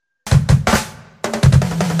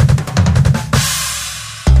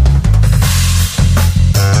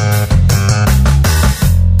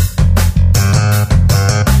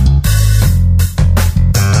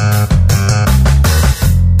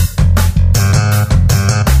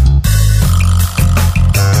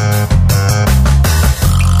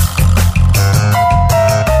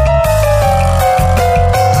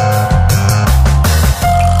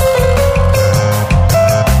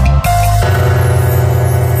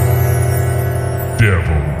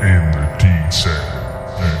Devil in the detail.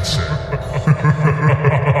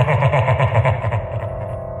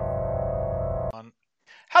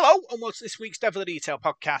 Hello and welcome to this week's Devil in the Detail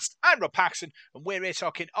podcast. I'm Rob Paxson and we're here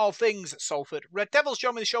talking all things Salford Red Devils.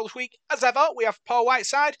 Joining me on the show this week, as ever, we have Paul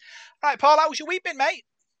Whiteside. Right, Paul, how's your week been, mate?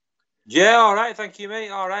 Yeah, all right, thank you, mate.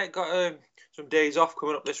 All right, got some days off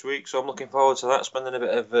coming up this week, so I'm looking forward to that. Spending a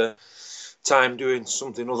bit of time doing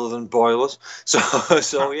something other than boilers.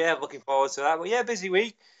 So yeah, looking forward to that. But yeah, busy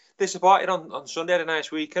week. Disappointed on Sunday. Had a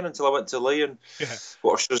nice weekend until I went to Lee and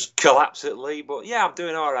watched us collapse at Lee. But yeah, I'm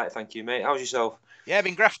doing all right, thank you, mate. How's yourself? Yeah, I've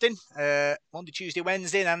been grafting Monday, Tuesday,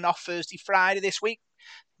 Wednesday, and off Thursday, Friday this week.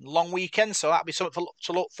 Long weekend, so that'll be something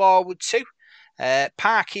to look forward to.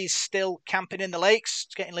 Parky's still camping in the lakes,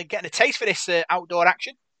 getting a taste for this outdoor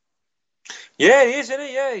action. Yeah, he is, isn't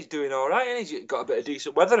he? Yeah, he's doing all right, and he's got a bit of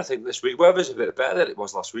decent weather, I think, this week. Weather's a bit better than it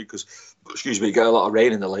was last week because, you get a lot of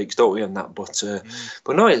rain in the lakes, don't we, and that.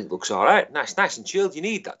 But no, it looks all right. Nice and chilled. You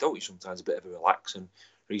need that, don't you? Sometimes a bit of a relax and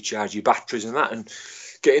recharge your batteries and that, and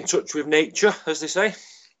get in touch with nature, as they say.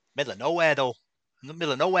 Middle of nowhere, though. In the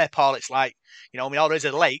middle of nowhere, Paul. It's like, all there is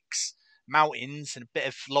are lakes, mountains, and a bit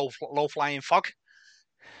of low flying fog.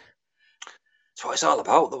 That's what it's all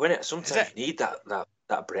about, though, isn't it? Sometimes you need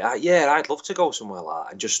that break. Yeah, I'd love to go somewhere like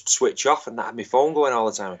that and just switch off and not have my phone going all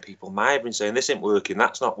the time and people mithering saying this ain't working,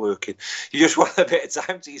 that's not working. You just want a bit of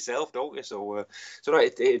time to yourself, don't you? So no,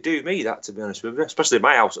 it'd do me that, to be honest with you, especially in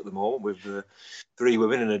my house at the moment with 3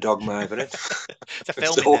 women and a dog mithering. It's a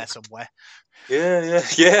film in there somewhere. Yeah.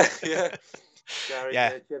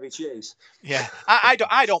 Chevy Chase. Yeah, I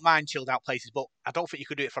don't mind chilled out places, but I don't think you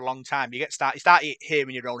could do it for a long time. You start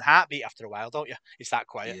hearing your own heartbeat after a while, don't you? It's that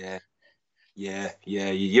quiet. Yeah,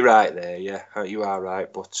 you're right there. Yeah, you are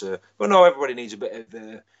right. But no, everybody needs a bit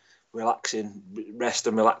of relaxing, rest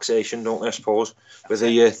and relaxation, don't they? I suppose with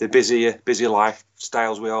the busy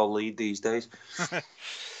lifestyles we all lead these days.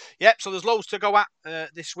 Yep. So there's loads to go at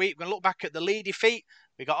this week. We're going to look back at the Lee defeat.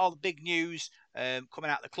 We got all the big news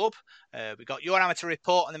coming out of the club. We got your amateur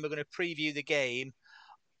report, and then we're going to preview the game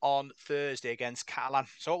on Thursday against Catalan.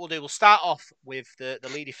 So what we'll start off with the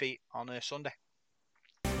Lee defeat on Sunday.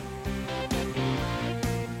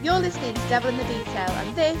 You're listening to Devil in the Detail,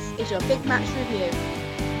 and this is your big match review.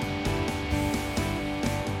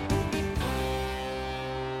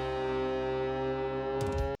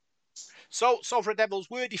 So Salford Devils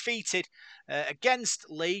were defeated against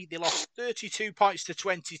Lee. They lost 32 points to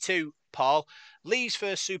 22, Paul. Lee's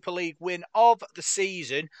first Super League win of the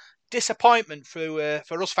season. Disappointment for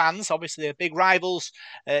us fans. Obviously, a big rivals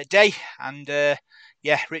day. And,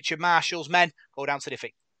 Richard Marshall's men go down to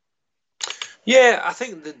defeat. Yeah, I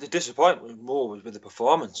think the disappointment more was with the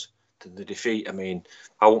performance than the defeat. I mean,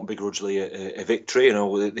 I won't begrudgingly a victory.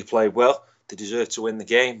 They played well. They deserved to win the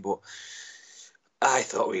game, but I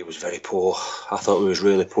thought he was very poor. I thought he was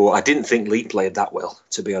really poor. I didn't think Lee played that well,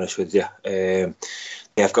 to be honest with you. They've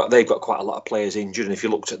got quite a lot of players injured, and if you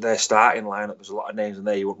looked at their starting lineup, there's a lot of names in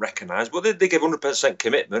there you wouldn't recognise. But they gave 100%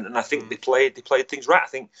 commitment, and I think they played things right. I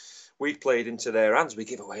think we played into their hands. We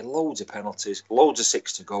gave away loads of penalties, loads of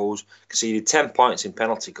 6-2 goals, conceded 10 points in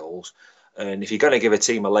penalty goals. And if you're going to give a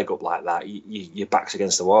team a leg up like that, your back's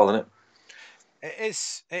against the wall, isn't it?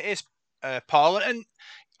 It is, Paul. And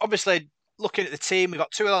obviously, looking at the team, we've got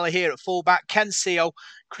two of them here at fullback: Ken Seo,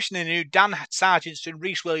 Christian Inu, Dan Sargentson,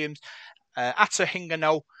 Reece Williams, Atta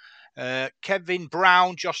Hingano, Kevin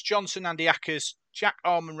Brown, Josh Johnson, Andy Ackers, Jack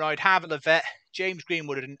Ormonroyd, Harvey Levette, James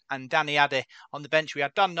Greenwood and Danny Addy. On the bench, we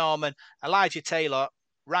had Dan Norman, Elijah Taylor,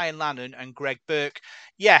 Ryan Lannon and Greg Burke.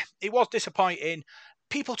 Yeah, it was disappointing.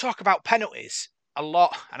 People talk about penalties a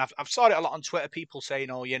lot, and I've saw it a lot on Twitter, people saying,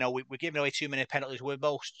 we're giving away too many penalties. We're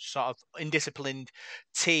most sort of indisciplined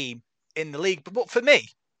team in the league. But for me,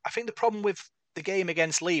 I think the problem with the game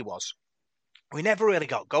against Lee was we never really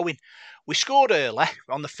got going. We scored early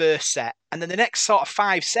on the first set, and then the next sort of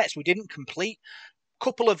 5 sets we didn't complete.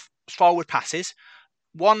 Couple of forward passes.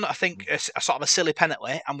 One, I think, a sort of a silly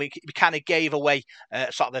penalty, and we kind of gave away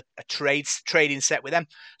sort of a trading set with them.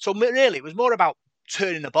 So really, it was more about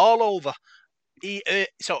turning the ball over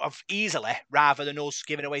sort of easily rather than us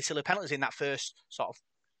giving away silly penalties in that first sort of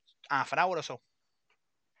half an hour or so.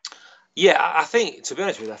 Yeah, I think, to be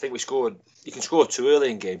honest with you, I think we scored. You can score too early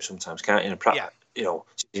in games sometimes, can't you?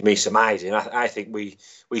 Me surmising. I think we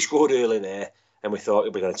scored early there, and we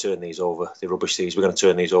thought we're going to turn these over. The rubbish these, we're going to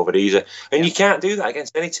turn these over easy. And you can't do that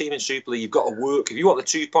against any team in Super League. You've got to work. If you want the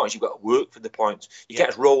 2 points, you've got to work for the points. You can't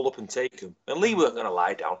just roll up and take them. And Lee weren't going to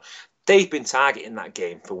lie down. They've been targeting that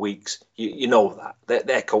game for weeks. You know that.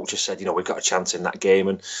 Their coach has said, we've got a chance in that game.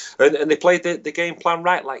 And they played the game plan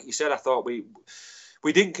right. Like you said, I thought we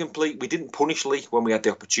we didn't punish Lee when we had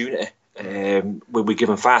the opportunity. When we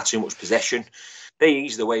given far too much possession, they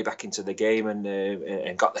eased their way back into the game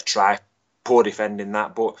and got the try. Poor defending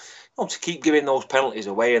that, but to keep giving those penalties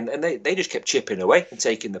away, and they just kept chipping away and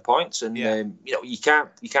taking the points, and you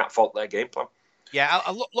can't fault their game plan. Yeah,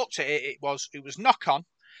 I looked at it. It was knock on,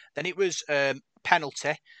 then it was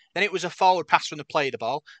penalty, then it was a forward pass from the play of the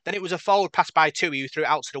ball, then it was a forward pass by Tui who threw it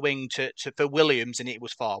out to the wing for Williams, and it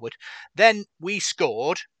was forward. Then we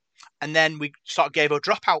scored, and then we sort of gave a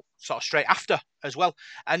dropout sort of straight after as well.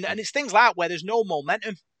 And it's things like that where there's no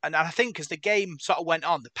momentum. And I think as the game sort of went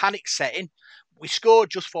on, the panic set in. We scored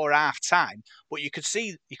just for half time, but you could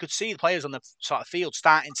see the players on the sort of field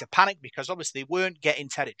starting to panic because obviously they weren't getting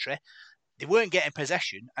territory, they weren't getting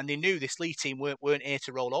possession, and they knew this Leigh team weren't here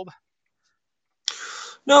to roll over.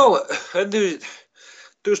 No, and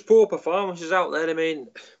there's poor performances out there. I mean,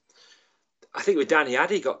 I think with Danny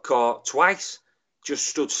Addy got caught twice, just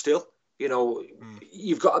stood still.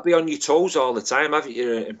 You've got to be on your toes all the time, haven't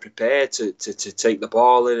you, and prepared to take the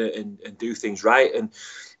ball and do things right. And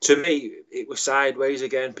to me, it was sideways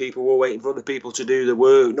again. People were waiting for other people to do the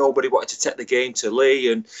work. Nobody wanted to take the game to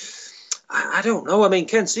Lee. And I don't know. I mean,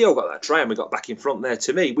 Ken Sio got that try and we got back in front there.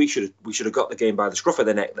 To me, we should have got the game by the scruff of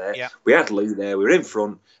the neck there. Yeah. We had Lee there. We were in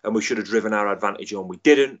front and we should have driven our advantage on. We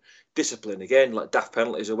didn't. Discipline again, like daft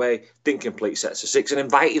penalties away, didn't complete sets of 6 and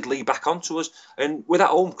invited Lee back onto us. And with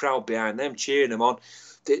that home crowd behind them, cheering them on,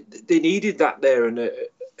 they needed that there. And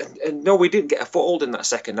no, we didn't get a foothold in that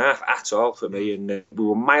second half at all for me. And we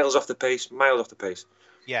were miles off the pace.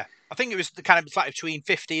 Yeah, I think it was the kind of like between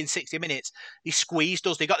 50 and 60 minutes. They squeezed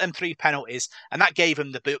us. They got them 3 penalties, and that gave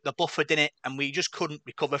them the buffer, didn't it? And we just couldn't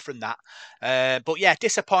recover from that. But yeah,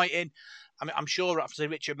 disappointing. I mean, I'm sure obviously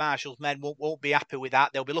Richard Marshall's men won't be happy with that.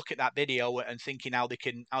 They'll be looking at that video and thinking how they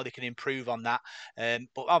can improve on that.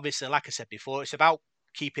 But obviously, like I said before, it's about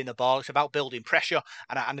keeping the ball. It's about building pressure,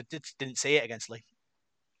 and I didn't see it against Lee.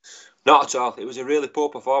 Not at all. It was a really poor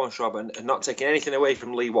performance, Rob, and not taking anything away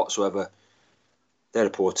from Lee whatsoever. They're a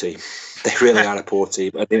poor team. They really are a poor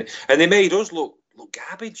team, and they made us look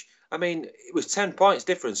garbage. I mean, it was 10 points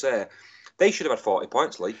difference there. They should have had 40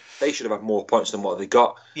 points, Lee. They should have had more points than what they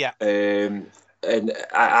got. Yeah. And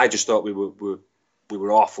I just thought we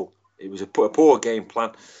were awful. It was a poor game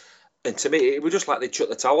plan. And to me, it was just like they chucked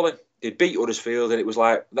the towel in. They'd beat Huddersfield, and it was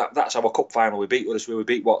like, that's our cup final. We beat Huddersfield, we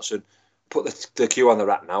beat Watson. Put the queue on the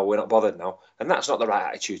rack now. We're not bothered now. And that's not the right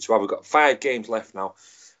attitude to have. We've got 5 games left now.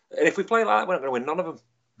 And if we play like that, we're not going to win none of them.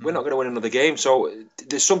 We're not going to win another game. So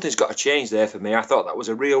something's got to change there for me. I thought that was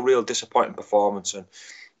a real disappointing performance, and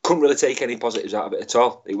couldn't really take any positives out of it at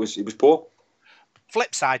all. It was poor.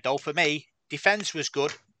 Flip side, though, for me, defence was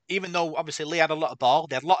good. Even though, obviously, Lee had a lot of ball,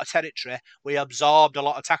 they had a lot of territory, we absorbed a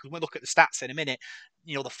lot of tackles. We'll look at the stats in a minute.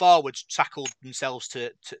 The forwards tackled themselves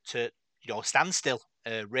to standstill,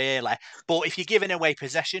 really. But if you're giving away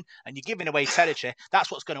possession and you're giving away territory, that's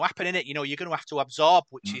what's going to happen, innit? You're going to have to absorb,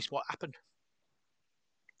 which is what happened.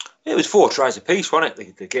 It was 4 tries apiece, wasn't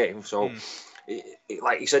it, the game? So...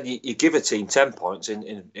 like you said, you give a team 10 points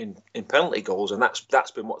in penalty goals, and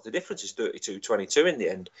that's been what the difference is, 32-22 in the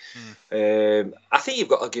end. I think you've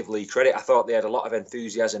got to give Lee credit. I thought they had a lot of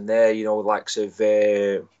enthusiasm there, the likes of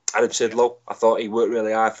Adam Sidlow. I thought he worked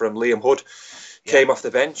really hard for him. Liam Hood came off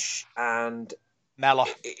the bench, and Mellor.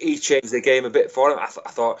 He changed the game a bit for him. I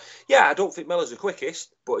thought, I don't think Mellor's the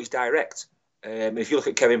quickest, but he's direct. If you look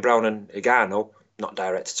at Kevin Brown and Igano, not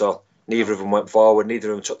direct at all. Neither of them went forward. Neither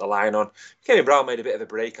of them took the line on. Kevin Brown made a bit of a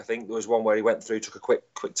break, I think. There was one where he went through, took a quick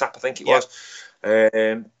tap, I think it was.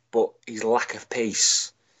 But his lack of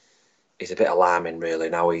pace is a bit alarming, really.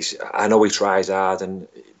 Now I know he tries hard,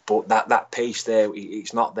 but that pace there,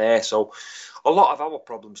 it's not there. So a lot of our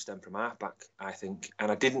problems stem from halfback, I think.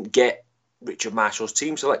 And I didn't get Richard Marshall's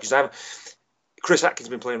team selection. Chris Atkin's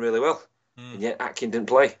been playing really well, and yet Atkin didn't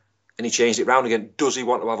play. And he changed it round again. Does he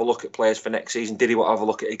want to have a look at players for next season? Did he want to have a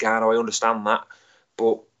look at Igano? I understand that.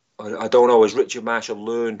 But I don't know. Has Richard Marshall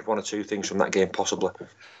learned 1 or 2 things from that game, possibly?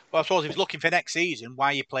 Well, I suppose if he's looking for next season, why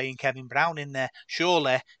are you playing Kevin Brown in there?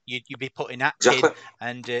 Surely you'd be putting Atkin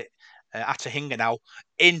and Atahinga now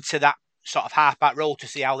into that sort of half-back role to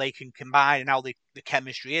see how they can combine and how the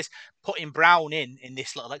chemistry is. Putting Brown in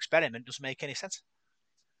this little experiment doesn't make any sense.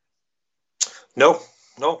 No,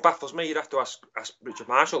 baffles me. You'd have to ask Richard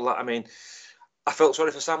Marshall that. I mean, I felt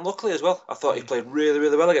sorry for Sam Luckley as well. I thought he played really,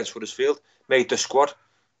 really well against Huddersfield. Made the squad.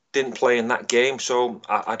 Didn't play in that game, so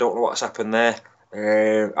I don't know what's happened there.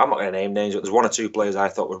 I'm not going to name names, but there's 1 or 2 players I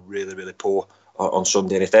thought were really, really poor on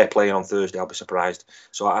Sunday, and if they're playing on Thursday, I'll be surprised.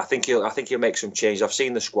 So I think he'll make some changes. I've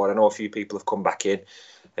seen the squad. I know a few people have come back in,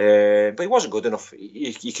 but he wasn't good enough.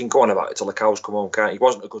 You can go on about it till the cows come home, can't you? It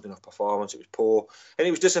wasn't a good enough performance. It was poor, and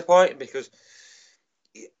it was disappointing because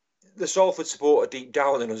the Salford supporter deep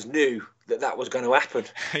down in us knew that was going to happen.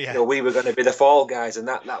 Yeah. You know, we were going to be the fall guys, and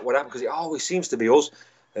that would happen because it always seems to be us.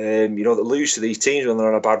 You know, that lose to these teams when they're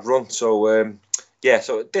on a bad run. So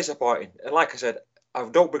so disappointing. And like I said, I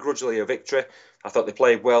don't begrudge Lee a victory. I thought they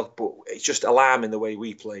played well, but it's just alarming the way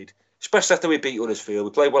we played, especially after we beat Huddersfield.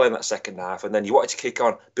 We played well in that second half, and then you wanted to kick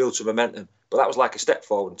on, build some momentum, but that was like a step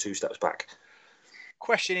forward and 2 steps back.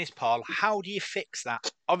 Question is, Paul, how do you fix that?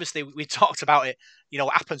 Obviously, we talked about it. You know,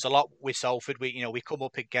 it happens a lot with Salford. We come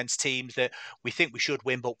up against teams that we think we should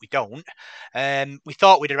win, but we don't. We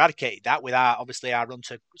thought we'd eradicated that with our run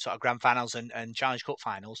to sort of grand finals and Challenge Cup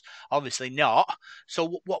finals. Obviously not.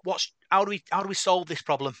 So how do we solve this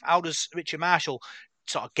problem? How does Richard Marshall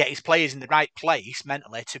sort of get his players in the right place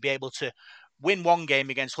mentally to be able to win one game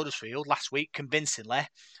against Huddersfield last week convincingly?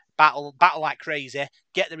 Battle like crazy,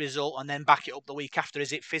 get the result, and then back it up the week after.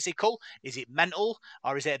 Is it physical? Is it mental?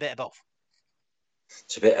 Or is it a bit of both?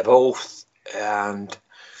 It's a bit of both. And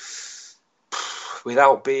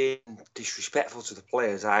without being disrespectful to the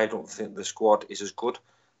players, I don't think the squad is as good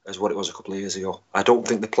as what it was a couple of years ago. I don't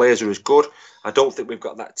think the players are as good. I don't think we've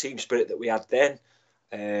got that team spirit that we had then.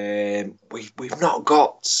 We've not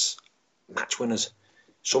got match winners.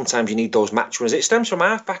 Sometimes you need those match winners. It stems from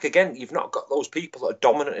half-back again. You've not got those people that are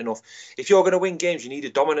dominant enough. If you're going to win games, you need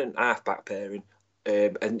a dominant half-back pairing,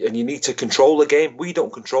 and you need to control the game. We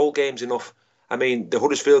don't control games enough. I mean, the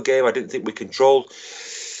Huddersfield game, I didn't think we controlled.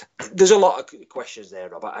 There's a lot of questions there,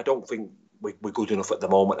 Rob. I don't think we're good enough at the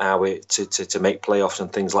moment, are we, to make playoffs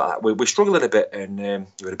and things like that. We're struggling a bit, and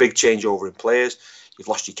we had a big changeover in players. You've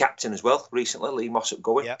lost your captain as well recently, Lee Mossop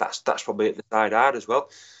going. Yep. That's probably at the side hard as well.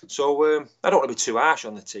 So I don't want to be too harsh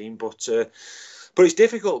on the team, but it's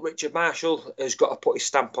difficult. Richard Marshall has got to put his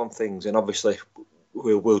stamp on things, and obviously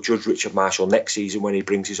we'll judge Richard Marshall next season when he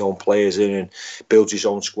brings his own players in and builds his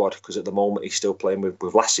own squad, because at the moment he's still playing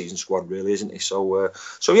with last season's squad, really, isn't he? So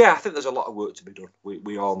yeah, I think there's a lot of work to be done.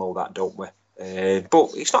 We all know that, don't we?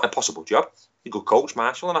 But it's not an impossible job. He's a good coach,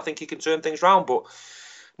 Marshall, and I think he can turn things around. But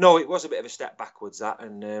no, it was a bit of a step backwards, that,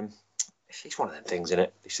 and it's one of them things, isn't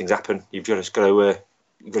it? These things happen. You've just got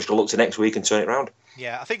to look to next week and turn it around.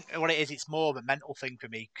 Yeah, I think what it is, it's more of a mental thing for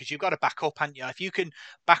me, because you've got to back up, haven't you? If you can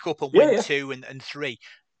back up and win 2 and 3,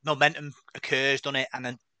 momentum occurs, doesn't it? And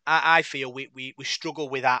then I feel we struggle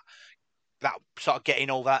with that sort of getting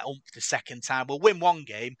over that ump the second time. We'll win one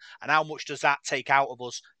game, and how much does that take out of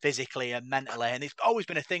us physically and mentally? And it's always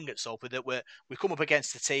been a thing at Salford that we come up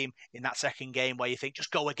against a team in that second game where you think,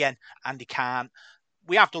 just go again, and he can't.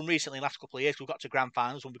 We have done recently in the last couple of years. We've got to grand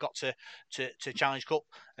finals when we got to Challenge Cup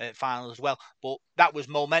finals as well. But that was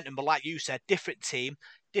momentum. But like you said, different team,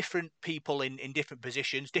 different people in different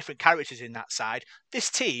positions, different characters in that side. This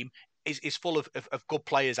team is full of good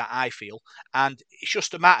players, that I feel. And it's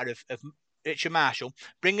just a matter of Richard Marshall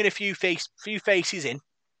bringing a few faces in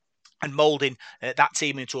and moulding that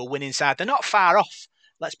team into a winning side. They're not far off,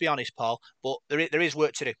 let's be honest, Paul, but there is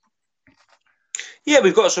work to do. Yeah,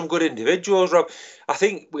 we've got some good individuals, Rob. I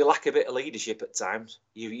think we lack a bit of leadership at times.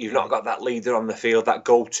 You've not got that leader on the field, that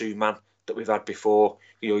go-to man that we've had before.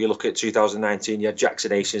 You know, you look at 2019, you had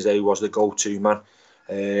Jackson Hastings there, who was the go-to man.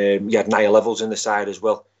 You had Niall Levels in the side as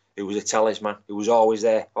well, who was a talisman, who was always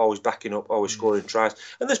there, always backing up, always scoring tries.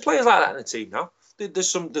 And there's players like that in the team now. There's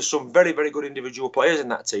some very, very good individual players in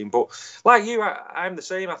that team. But like you, I'm the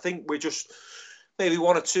same. I think we're just maybe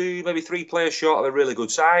 1 or 2, maybe 3 players short of a really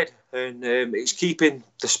good side. And it's keeping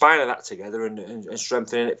the spine of that together and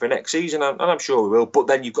strengthening it for next season. And I'm sure we will. But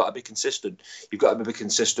then you've got to be consistent. You've got to be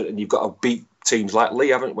consistent, and you've got to beat teams like Lee,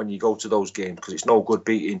 haven't you, when you go to those games? Because it's no good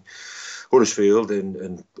beating Huddersfield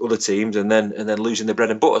and other teams and then losing the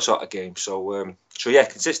bread and butter sort of game. So yeah,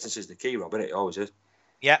 consistency is the key, Rob, isn't it? It always is.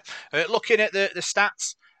 Yeah. Looking at the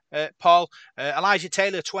stats, Paul, Elijah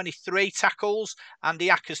Taylor 23 tackles, Andy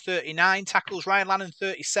Ackers 39 tackles, Ryan Lannon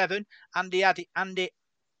 37,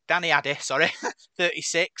 Danny Addy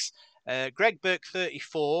 36, Greg Burke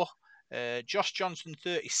 34, Josh Johnson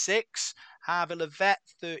 36, Harvey Levette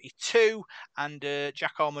 32, and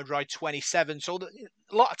Jack Ormondroyd 27. So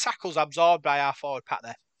a lot of tackles absorbed by our forward pack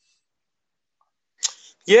there.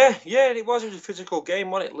 Yeah, it was a physical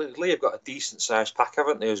game, wasn't it? Lee have got a decent sized pack,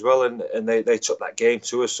 haven't they, as well? And they took that game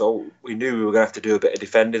to us, so we knew we were going to have to do a bit of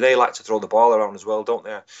defending. They like to throw the ball around as well, don't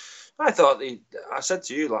they? I thought I said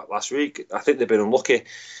to you last week, I think they've been unlucky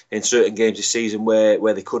in certain games this season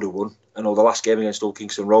where they could have won. I know the last game against Hull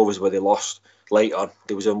Kingston Rovers where they lost late on,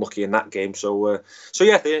 they was unlucky in that game. So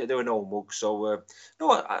yeah, they were no mugs. So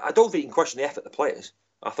no, I don't think you can question the effort of the players.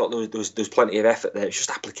 I thought there was plenty of effort there. It's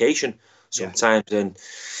just application sometimes. Yeah. And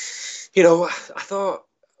I thought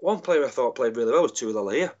one player I thought played really well was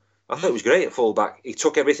Tuilagi. I thought he was great at fullback. He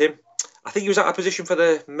took everything. I think he was out of position for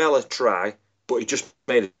the Mellor try, but he just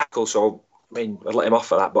made a tackle, so I mean, I'd let him off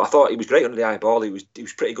for that. But I thought he was great under the high ball. He was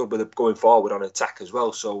pretty good with going forward on attack as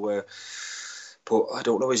well. So, but I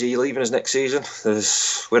don't know, is he leaving us next season?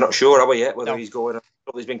 We're not sure, are we yet? Whether he's going.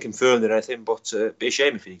 Nobody's been confirmed or anything, but it'd be a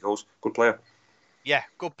shame if he goes. Good player. Yeah,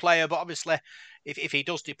 good player, but obviously, if he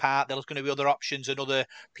does depart, there's going to be other options and other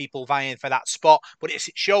people vying for that spot. But it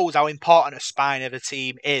shows how important a spine of a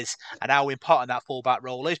team is and how important that fullback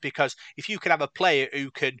role is. Because if you can have a player who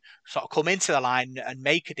can sort of come into the line and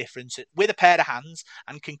make a difference with a pair of hands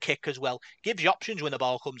and can kick as well, gives you options when the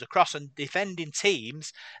ball comes across. And defending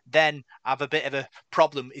teams then have a bit of a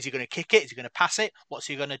problem. Is he going to kick it? Is he going to pass it? What's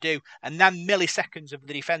he going to do? And then milliseconds of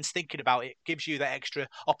the defence thinking about it gives you that extra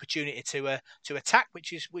opportunity to attack,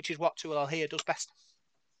 which is what Tuilagi does best.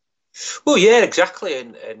 Well, yeah, exactly,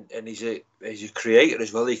 and he's a creator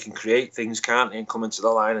as well. He can create things, can't he? And come into the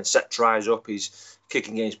line and set tries up. His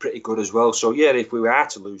kicking game is pretty good as well. So yeah, if we were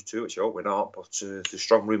to lose two, which I hope we're not, but the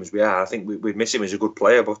strong room as we are, I think we'd miss him as a good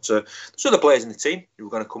player. But there's other players in the team who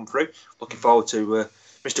are going to come through. Looking forward to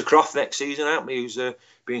Mr. Croft next season, aren't we? Who's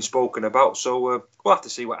being spoken about. So we'll have to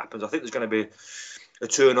see what happens. I think there's going to be a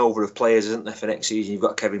turnover of players, isn't there, for next season? You've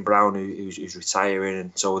got Kevin Brown who's retiring,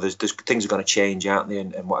 and so there's things are going to change, aren't they,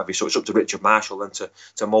 and whatever. So it's up to Richard Marshall then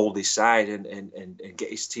to mould his side and get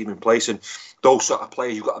his team in place. And those sort of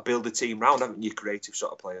players, you've got to build a team round, haven't you? Creative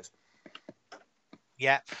sort of players.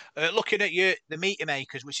 Yeah, looking at the meter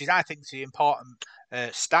makers, which is I think the important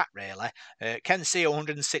stat really. Ken Sio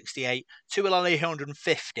 168, Tuilagi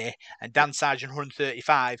 150, and Dan Sargent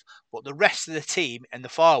 135. But the rest of the team and the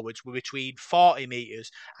forwards were between 40 metres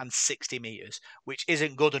and 60 metres, which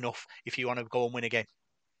isn't good enough if you want to go and win a game.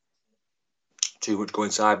 Too much going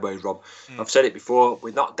sideways, Rob. I've said it before,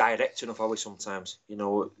 we're not direct enough, are we, sometimes?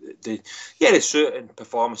 There's certain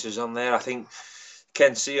performances on there. I think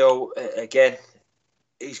Ken Sio, again,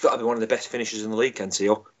 he's got to be one of the best finishers in the league, Ken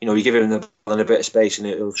Sio. You give him a bit of space and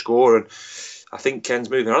he'll score. And I think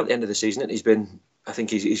Ken's moving on at the end of the season. I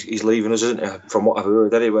think he's leaving us, isn't he? From what I've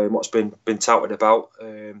heard anyway, and what's been touted about.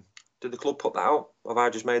 Did the club put that out? Have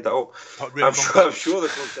I just made that up? I'm sure the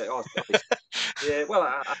club said, yeah, well,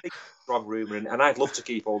 I think it's a wrong rumour, and I'd love to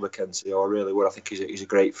keep hold of Ken Sio. I really would. I think he's a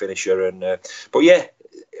great finisher. And but yeah,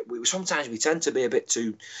 sometimes we tend to be a bit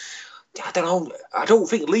too... I don't know. I don't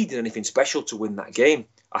think Leeds did anything special to win that game.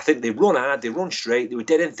 I think they run hard, they run straight, they were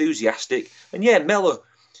dead enthusiastic. And yeah, Mellor,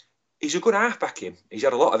 he's a good halfback. He's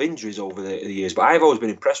had a lot of injuries over the years, but I've always been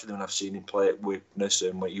impressed with him when I've seen him play at Widnes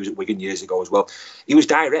and when he was at Wigan years ago as well. He was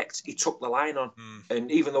direct. He took the line on.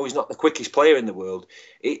 And even though he's not the quickest player in the world,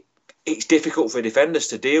 it's difficult for defenders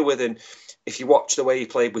to deal with. And if you watch the way he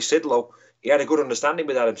played with Sidlow, he had a good understanding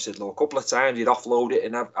with Adam Sidlow. A couple of times he'd offload it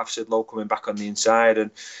and have Sidlow coming back on the inside.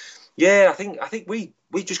 And yeah, I think we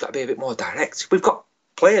just got to be a bit more direct. We've got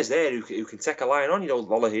players there who can take a line on,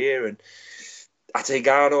 Lola here and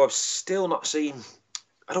Igano. I've still not seen.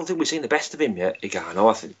 I don't think we've seen the best of him yet, Igano.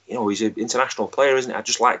 I think he's an international player, isn't he? I'd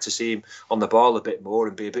just like to see him on the ball a bit more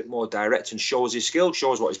and be a bit more direct and show us his skill,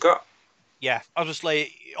 show us what he's got. Yeah,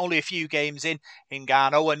 obviously only a few games in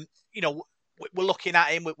Gano, and we're looking at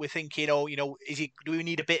him, we're thinking, do we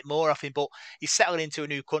need a bit more of him? But he's settling into a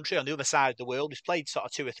new country on the other side of the world. He's played sort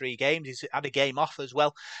of 2 or 3 games. He's had a game off as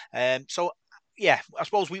well. So, yeah, I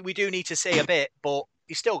suppose we do need to see a bit, but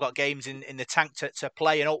he's still got games in the tank to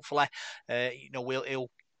play, and hopefully, he'll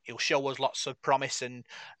show us lots of promise and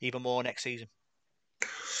even more next season.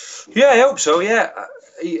 Yeah, I hope so, yeah.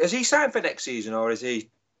 Has he signed for next season, or is he...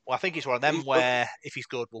 Well, I think it's one of them where if he's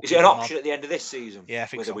good, we'll is it an option at the end of this season? Yeah, I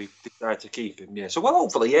think whether we decide to keep him. Yeah, so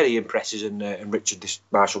hopefully, he impresses and Richard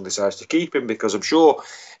Marshall decides to keep him, because I'm sure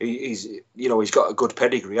he's got a good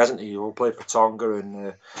pedigree, hasn't he? He'll play for Tonga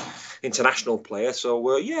and international player. So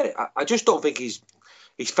I just don't think he's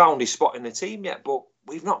found his spot in the team yet. But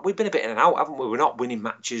we've been a bit in and out, haven't we? We're not winning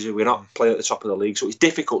matches, and we're not playing at the top of the league. So it's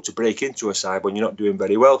difficult to break into a side when you're not doing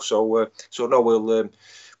very well. So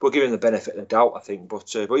we'll give him the benefit of the doubt, I think.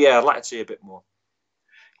 But yeah, I'd like to see a bit more.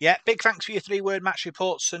 Yeah, big thanks for your 3-word match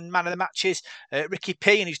reports and man of the matches. Ricky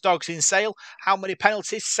P and his dogs in sale. How many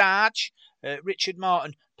penalties? Sarge. Richard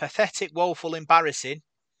Martin, pathetic, woeful, embarrassing.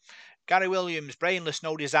 Gary Williams, brainless,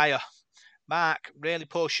 no desire. Mark, really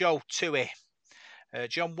poor show. Tui.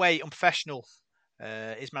 John Waite, unprofessional.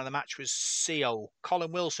 His man of the match was CO.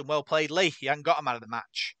 Colin Wilson, well played, Lee. He hadn't got a man of the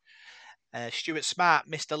match. Stuart Smart,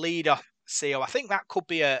 Mr. Leader, CO. I think that could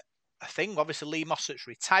be a thing. Obviously, Lee Mossop's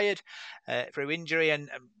retired through injury, and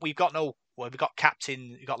we've got we've got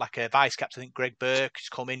captain, we've got like a vice captain, I think Greg Burke has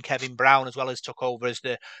come in, Kevin Brown as well as took over as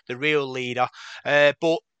the real leader.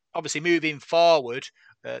 But obviously, moving forward,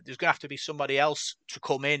 there's going to have to be somebody else to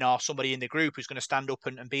come in, or somebody in the group who's going to stand up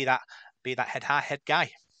and be that head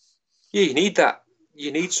guy. Yeah, you need that.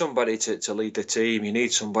 You need somebody to lead the team. You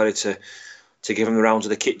need somebody to give him the rounds of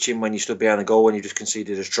the kitchen when you stood behind the goal and you just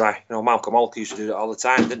conceded a try. You know, Malcolm Alke used to do that all the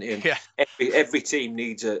time, didn't he? And yeah. Every team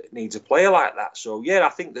needs a player like that. So yeah, I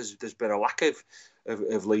think there's been a lack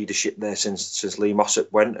of leadership there since Lee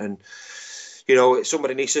Mossop went, and you know,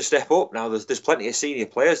 somebody needs to step up. Now there's plenty of senior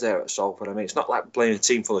players there at Salford. I mean, it's not like playing a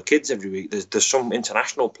team full of kids every week. There's some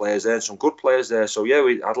international players there and some good players there. So yeah,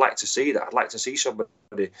 I'd like to see that. I'd like to see somebody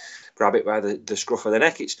grab it by the scruff of the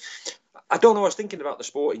neck. I don't know, I was thinking about the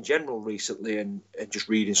sport in general recently and just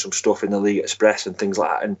reading some stuff in the League Express and things like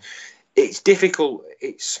that. And it's difficult.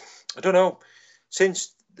 I don't know,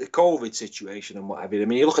 since the COVID situation and what have you. I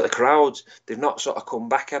mean, you look at the crowds, they've not sort of come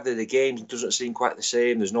back, have they? The game doesn't seem quite the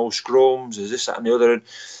same. There's no scrums, there's this, that and the other. And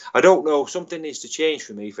I don't know, something needs to change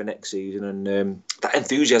for me for next season. And that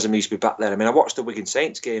enthusiasm needs to be back there. I mean, I watched the Wigan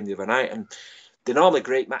Saints game the other night and they're normally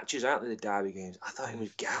great matches, aren't they, the derby games? I thought it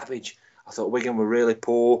was garbage. I thought Wigan were really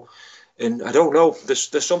poor. And I don't know,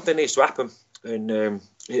 there's something needs to happen in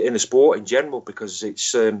the sport in general, because it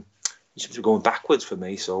seems to be going backwards for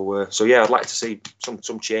me. So yeah, I'd like to see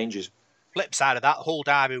some changes. Flip side of that, Hull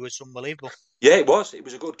derby was unbelievable. Yeah, it was. It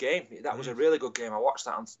was a good game. That was a really good game. I watched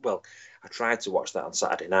that I tried to watch that on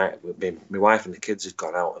Saturday night. My wife and the kids had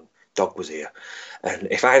gone out and dog was here. And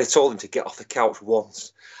if I had told him to get off the couch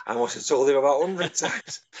once, I must have told him about 100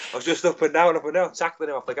 times. I was just up and down, tackling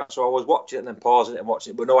him off the couch. So I was watching it and then pausing it and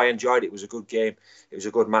watching it. But no, I enjoyed it. It was a good game. It was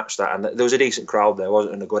a good match, that. And there was a decent crowd there,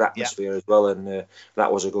 wasn't it? And a good atmosphere as well. And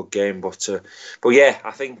that was a good game. But yeah,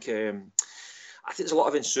 I think there's a lot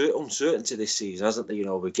of uncertainty this season, hasn't there? You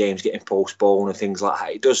know, with games getting postponed and things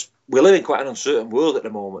like that. We live in quite an uncertain world at the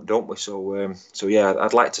moment, don't we? So yeah,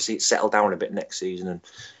 I'd like to see it settle down a bit next season and,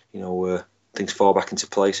 you know, things fall back into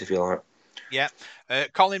place, if you like. Yeah.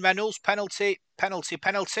 Colin Reynolds, penalty,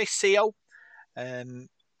 CO.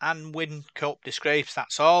 And win cup disgrace,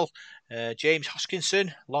 that's all. James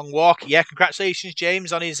Hoskinson, long walk. Yeah, congratulations,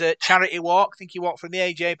 James, on his charity walk. I think he walked from the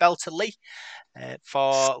AJ Bell to Lee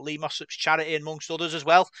for Lee Mossop's charity, amongst others as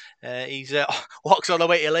well. He's walks all the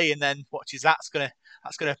way to Lee and then watches that.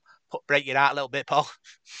 That's gonna break your heart a little bit, Paul.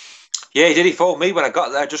 Yeah, he did. He phoned me when I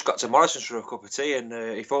got there. I just got to Morrison's for a cup of tea, and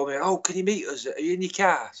he phoned me. Oh, can you meet us? Are you in your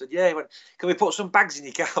car? I said, yeah. He went, can we put some bags in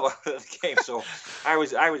your car after the game? So I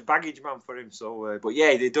was baggage man for him. So, but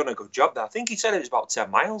yeah, they'd done a good job there. I think he said it was about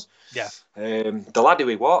 10 miles. Yeah. The lad who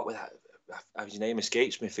we walked with, his name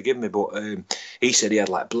escapes me, forgive me, but he said he had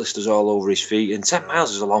like blisters all over his feet, and 10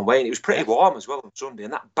 miles is a long way, and it was pretty warm as well on Sunday.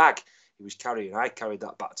 And that bag he was carrying, I carried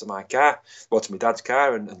that back to my car, to my dad's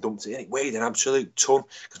car, and dumped it in. It weighed an absolute ton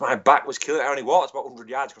because my back was killing it. I only walked about 100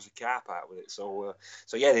 yards across the car park with it. So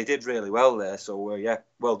yeah, they did really well there. So yeah,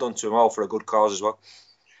 well done to them all for a good cause as well.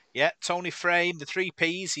 Yeah, Tony Frame, the 3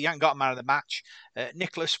 Ps, he hasn't got a man of the match.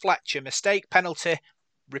 Nicholas Fletcher, mistake, penalty,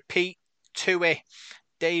 repeat, Tui.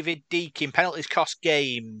 David Deakin, penalties cost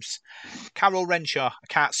games. Carol Renshaw, I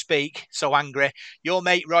can't speak, so angry. Your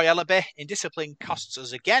mate Roy Ellaby, indiscipline costs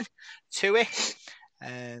us again. Tui.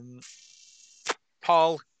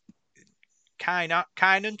 Paul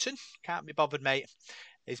Kynanton, can't be bothered, mate.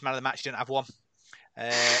 His man of the match didn't have one.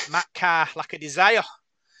 Matt Carr, lack of desire.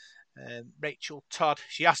 Rachel Todd,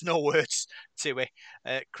 she has no words. Tui.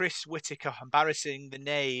 Chris Whitaker, embarrassing the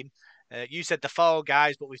name. You said the Fall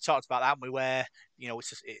Guys, but we've talked about that, haven't we? Where, you know,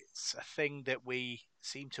 it's a thing that we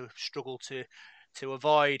seem to struggle to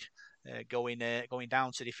avoid, going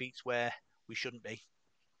down to defeats where we shouldn't be.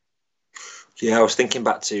 Yeah, I was thinking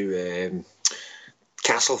back to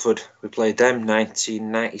Castleford. We played them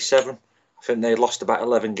 1997. I think they lost about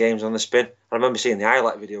 11 games on the spin. I remember seeing the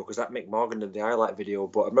highlight video because that Mick Morgan did the highlight video.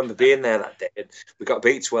 But I remember being there that day and we got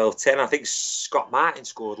beat 12-10. I think Scott Martin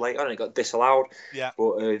scored late on and it got disallowed. Yeah.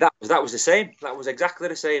 But that was the same. That was exactly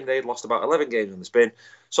the same. They'd lost about 11 games on the spin.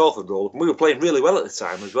 Salford rolled. And we were playing really well at the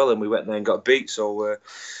time as well, and we went there and got beat. So,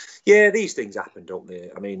 yeah, these things happen, don't they?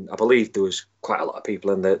 I mean, I believe there was quite a lot of people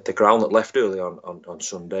in the ground that left early on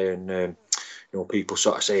Sunday, and you know, people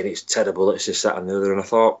sort of saying it's terrible, it's this, that, and the other. And I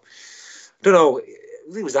thought, I don't know,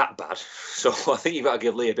 it was that bad. So I think you've got to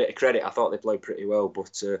give Lee a bit of credit. I thought they played pretty well, but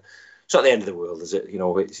it's not the end of the world, is it? You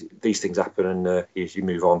know, these things happen, and you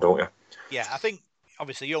move on, don't you? Yeah, I think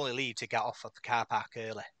obviously you only leave to get off of the car park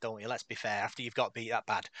early, don't you? Let's be fair. After you've got beat that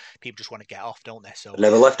bad, people just want to get off, don't they? So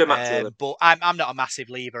Never left a match early. But I'm not a massive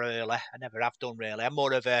leaver early. I never have done really. I'm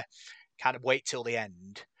more of a kind of wait till the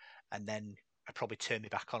end, and then I probably turn me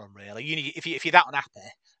back on them. Really, if you're that unhappy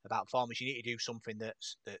about performance, you need to do something that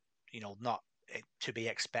not to be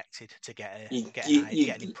expected to get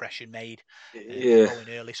an impression made. Going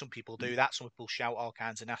early, some people do that. Some people shout all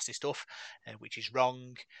kinds of nasty stuff, which is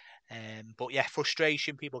wrong. But yeah,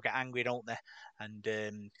 frustration. People get angry, don't they? And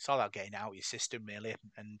it's all about getting it out of your system, really.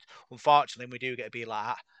 And unfortunately, when we do get a beat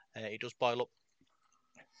like that, it does boil up.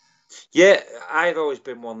 Yeah, I've always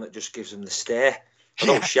been one that just gives them the stare. I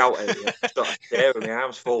don't shout at you. I start staring with my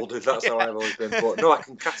arms folded. That's how I've always been. But no, I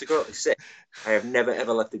can categorically say I have never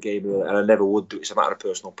ever left a game early, and I never would do. It's a matter of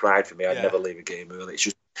personal pride for me. I'd never leave a game early. It's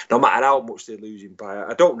just no matter how much they're losing by.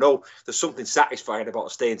 I don't know. There's something satisfying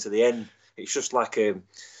about staying to the end. It's just like a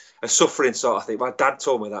suffering sort of thing. My dad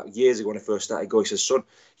told me that years ago when I first started going. He says, "Son,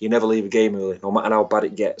 you never leave a game early, no matter how bad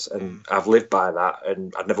it gets." And I've lived by that,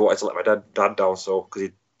 and I'd never wanted to let my dad down. So because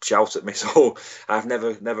he'd shout at me, so I've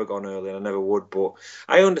never gone early, and I never would. But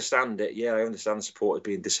I understand it. Yeah, I understand the supporters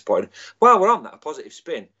being disappointed. While we're on that, a positive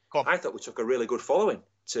spin. I thought we took a really good following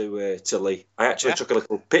to Leigh. I actually took a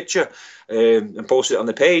little picture and posted it on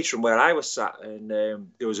the page from where I was sat, and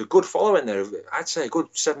there was a good following there. I'd say a good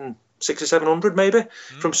 600 or 700 maybe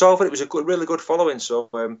from Salford. It was a really good following. So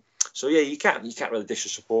yeah, you can't really dish the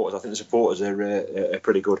supporters. I think the supporters are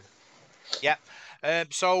pretty good. Yeah.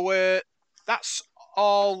 So that's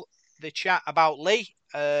all the chat about Leigh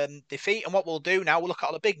defeat, and what we'll do now, we'll look at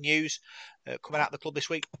all the big news coming out of the club this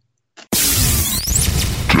week.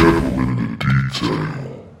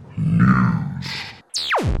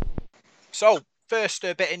 So first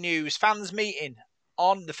bit of news, fans meeting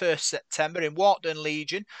on the 1st September in Wharton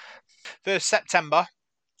Legion. 1st September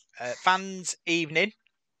fans evening,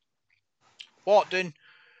 Wharton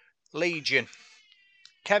Legion.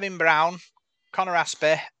 Kevin Brown, Connor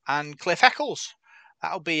Aspey and Cliff Eccles.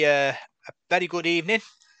 That'll be a very good evening.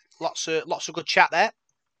 Lots of good chat there.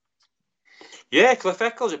 Yeah, Cliff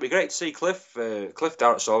Eccles. It'd be great to see Cliff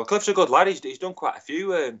down at Salford. Cliff's a good lad. He's done quite a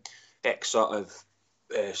few ex sort of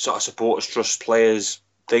supporters trust players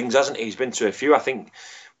things, hasn't he? He's been to a few. I think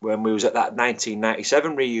when we was at that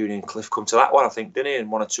 1997 reunion, Cliff come to that one, I think, didn't he? And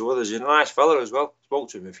one or two others. He's a nice fella as well. Spoke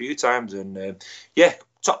to him a few times, and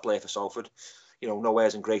top player for Salford. No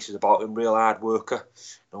airs and graces about him. Real hard worker.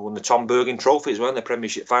 Won the Tom Bergin Trophy as well in the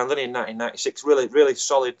Premiership final in 1996. Really, really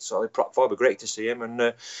solid prop forward. Be great to see him, and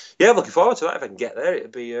looking forward to that. If I can get there,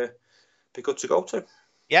 it'd be good to go to.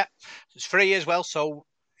 Yeah, it's free as well. So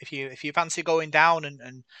if you fancy going down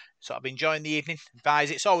and sort of enjoying the evening, advise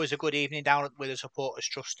it's always a good evening down with the Supporters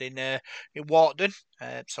Trust in Wharton.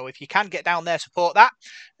 So if you can get down there, support that.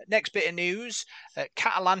 Next bit of news: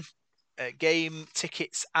 Catalan game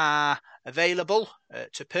tickets are available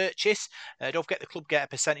to purchase. Don't forget the club get a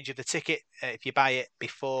percentage of the ticket if you buy it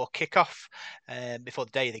before kick-off, before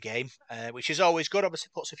the day of the game, which is always good. Obviously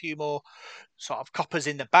puts a few more sort of coppers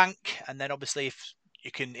in the bank, and then obviously if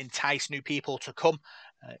you can entice new people to come,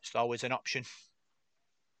 it's always an option.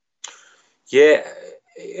 Yeah,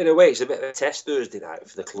 in a way it's a bit of a test Thursday night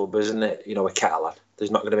for the club, isn't it? With Catalan,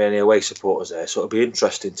 there's not going to be any away supporters there, so it'll be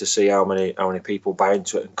interesting to see how many people buy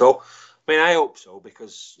into it and go. I mean, I hope so,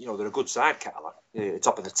 because they're a good side, Catalan,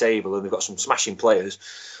 top of the table, and they've got some smashing players.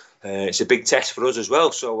 It's a big test for us as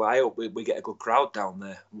well, so I hope we get a good crowd down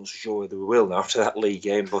there. I'm not sure whether we will now after that league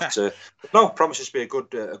game, but no, promises to be a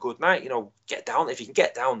good night. Get down if you can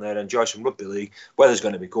get down there and enjoy some rugby league. Weather's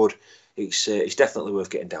going to be good. It's definitely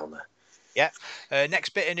worth getting down there. Yeah. Next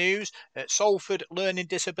bit of news: Salford Learning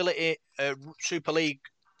Disability Super League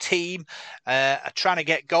team are trying to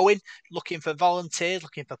get going, looking for volunteers,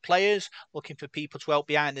 looking for players, looking for people to help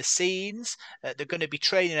behind the scenes. They're going to be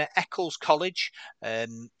training at Eccles College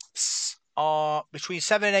between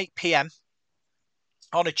 7 and 8 p.m.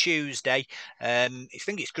 on a Tuesday. I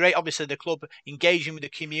think it's great. Obviously, the club engaging with the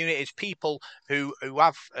community. It's people who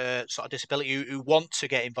have sort of disability who want to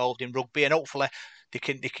get involved in rugby, and hopefully they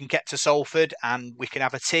can get to Salford and we can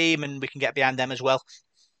have a team and we can get behind them as well.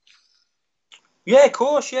 Yeah, of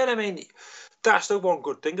course. Yeah, I mean, that's the one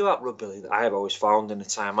good thing about rugby league that I have always found in the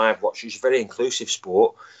time I've watched. It's a very inclusive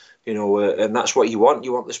sport, and that's what you want.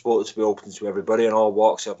 You want the sport to be open to everybody in all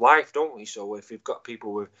walks of life, don't we? So if you've got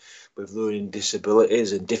people with learning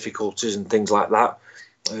disabilities and difficulties and things like that,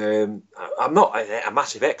 I'm not a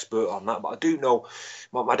massive expert on that, but I do know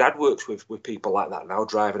my dad works with people like that now,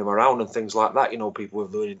 driving them around and things like that. People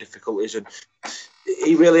with learning difficulties, and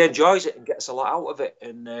he really enjoys it and gets a lot out of it.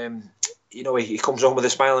 And he comes on with a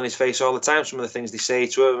smile on his face all the time. Some of the things they say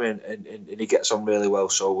to him, and he gets on really well.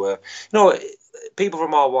 So, people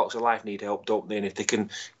from all walks of life need help, don't they? And if they can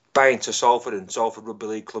buy into Salford, and Salford Rugby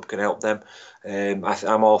League Club can help them,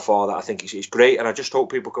 I'm all for that. I think it's great, and I just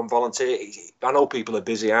hope people can volunteer. I know people are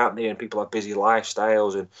busy, aren't they? And people have busy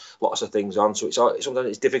lifestyles and lots of things on. So sometimes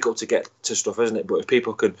it's difficult to get to stuff, isn't it? But if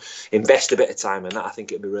people can invest a bit of time in that, I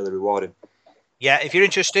think it'd be really rewarding. Yeah, if you're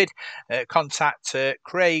interested, contact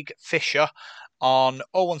Craig Fisher on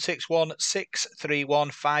 0161 631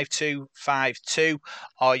 5252,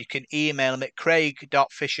 or you can email him at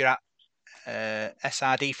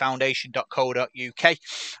craig.fisher@srdfoundation.co.uk.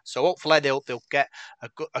 So hopefully they'll get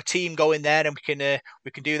a team going there, and we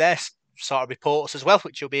can do their sort of reports as well,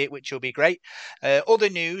 which will be great. Other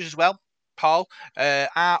news as well, Paul.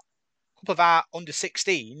 Our couple of our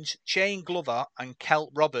under-16s, Shane Glover and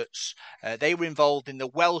Kelt Roberts, they were involved in the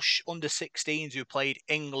Welsh under-16s who played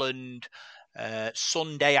England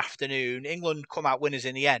Sunday afternoon. England come out winners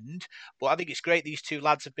in the end, but I think it's great these two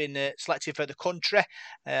lads have been selected for the country,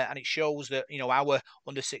 and it shows that our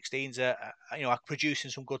under-16s are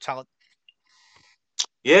producing some good talent.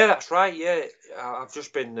 Yeah, that's right. Yeah, I've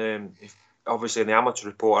just been obviously in the amateur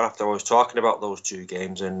report after I was talking about those two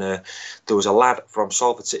games, and there was a lad from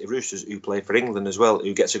Salford City Roosters who played for England as well,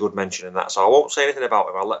 who gets a good mention in that. So I won't say anything about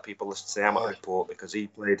him. I'll let people listen to the amateur report because he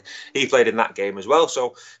played in that game as well.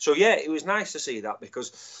 So yeah, it was nice to see that,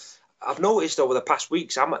 because I've noticed over the past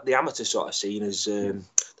weeks the amateur sort of scene is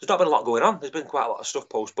there's not been a lot going on. There's been quite a lot of stuff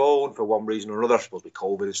postponed for one reason or another, I suppose, with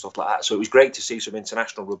COVID and stuff like that. So it was great to see some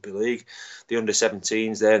international rugby league, the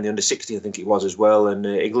under-17s there and the under-16, I think it was as well. And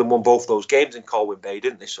England won both those games in Colwyn Bay,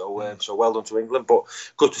 didn't they? So so well done to England. But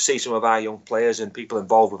good to see some of our young players and people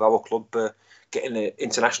involved with our club getting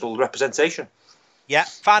international representation. Yeah,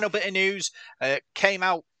 final bit of news came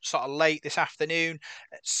out sort of late this afternoon.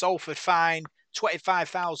 Salford fined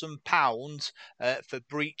 £25,000 for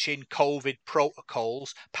breaching COVID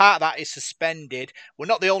protocols. Part of that is suspended. We're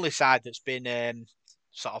not the only side that's been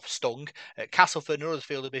sort of stung. Castleford and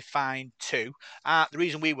Huddersfield have been fined too. The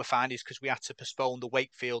reason we were fined is because we had to postpone the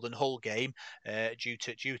Wakefield and Hull game due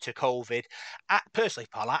to COVID. Personally,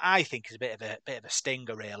 Paul, I think it's a bit of a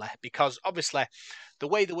stinger really, because obviously the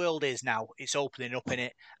way the world is now, it's opening up in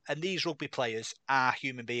it, and these rugby players are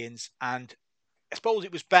human beings, and I suppose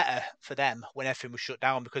it was better for them when everything was shut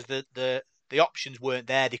down, because the options weren't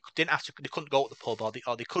there. They couldn't go to the pub, or they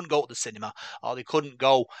couldn't go to the cinema, or they couldn't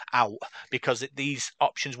go out because these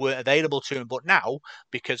options weren't available to them. But now,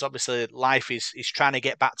 because obviously life is trying to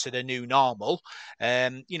get back to the new normal,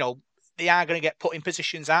 they are going to get put in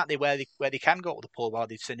positions, aren't they, where they can go to the pub or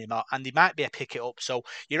the cinema, and they might be able to pick it up. So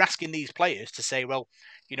you're asking these players to say, well,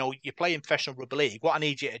 you're playing professional rugby league. What I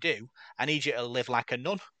need you to do, I need you to live like a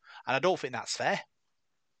nun. And I don't think that's fair.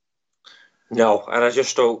 No, and I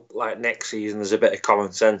just hope like next season there's a bit of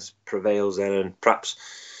common sense prevails then, and perhaps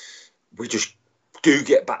we just do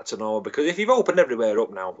get back to normal. Because if you've opened everywhere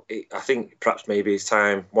up now, I think perhaps maybe it's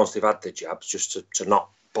time, once they've had the jabs, just to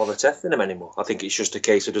not bother testing them anymore. I think it's just a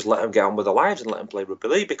case of just let them get on with their lives and let them play rugby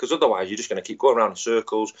league, because otherwise you're just going to keep going around in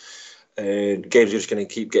circles. And games are just going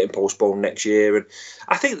to keep getting postponed next year. And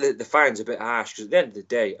I think that the fine's a bit harsh, because at the end of the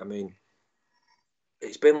day, I mean,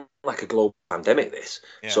 it's been like a global pandemic, this.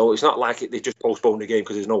 Yeah. So it's not like they just postponed the game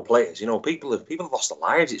because there's no players. People have lost their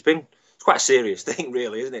lives. It's quite a serious thing,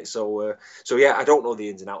 really, isn't it? So yeah, I don't know the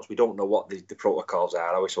ins and outs. We don't know what the protocols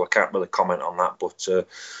are, so I can't really comment on that. But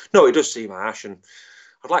no, it does seem harsh, and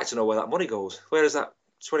I'd like to know where that money goes. Where does that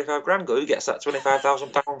 25 grand go? Who gets that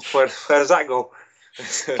 £25,000? Where does that go?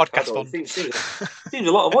 Podcast fund. Seems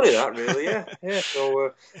a lot of money, that, really. Yeah.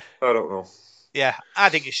 So I don't know. Yeah, I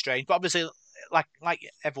think it's strange, but obviously, like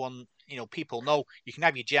everyone, people know you can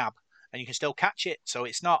have your jab and you can still catch it. So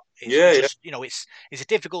it's not. It's a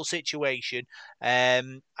difficult situation,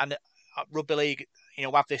 and rugby league,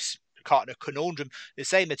 have this caught in a conundrum. The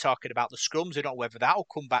same they're talking about the scrums. I don't know whether that'll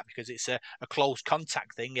come back because it's a close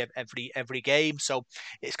contact thing every game. So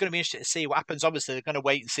it's going to be interesting to see what happens. Obviously, they're going to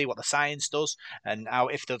wait and see what the science does and how,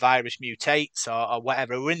 if the virus mutates or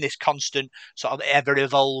whatever. We're in this constant sort of ever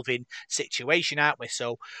evolving situation, aren't we?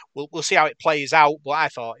 So we'll see how it plays out. But I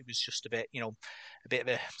thought it was just a bit of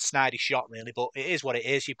a snidey shot, really. But it is what it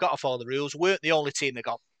is. You've got to follow the rules. We weren't the only team that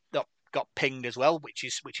got pinged as well, which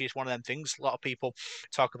is one of them things. A lot of people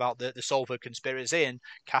talk about the Salford conspiracy, and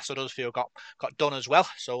Castle Huddersfield got done as well.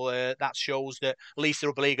 So that shows that at least the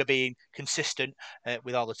Rugby League are being consistent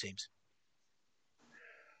with all the teams.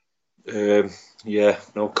 Yeah,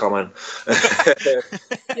 no comment.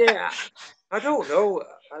 Yeah, I don't know.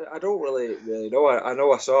 I don't really know. I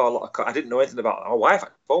know I saw a lot of. I didn't know anything about. My wife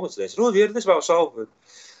phoned me today. Said, "Oh, have you heard this about Salford?"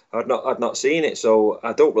 I'd not seen it, so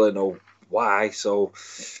I don't really know why. So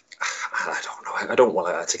I don't know. I don't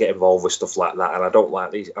want to get involved with stuff like that, and I don't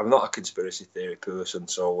like these. I'm not a conspiracy theory person,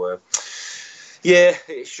 so yeah,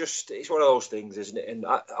 it's one of those things, isn't it? And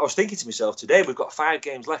I was thinking to myself today, we've got 5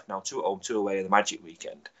 games left now, 2 at home, 2 away in the Magic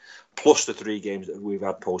weekend, plus the 3 games that we've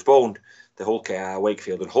had postponed, the Hull KR,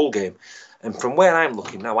 Wakefield, and Hull game. And from where I'm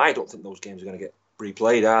looking now, I don't think those games are going to get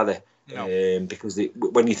replayed, are they? No. Because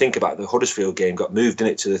when you think about it, the Huddersfield game got moved,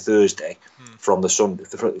 didn't it, to the Thursday from the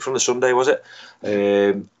Sunday, was it?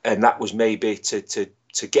 And that was maybe to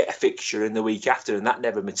get a fixture in the week after, and that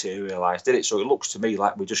never materialised, did it? So it looks to me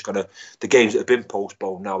like we're just going to, the games that have been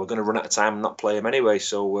postponed now, we're going to run out of time and not play them anyway.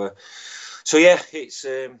 So yeah, it's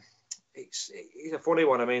a funny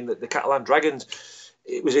one. I mean, the Catalan Dragons,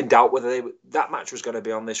 it was in doubt whether that match was going to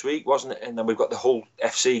be on this week, wasn't it? And then we've got the Hull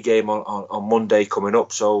FC game on Monday coming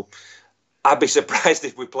up. So I'd be surprised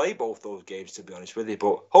if we play both those games, to be honest with you.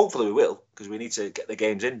 But hopefully we will, because we need to get the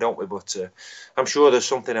games in, don't we? But I'm sure there's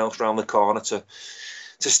something else around the corner to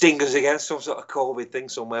sting us against, some sort of COVID thing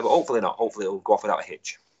somewhere. But hopefully not. Hopefully it'll go off without a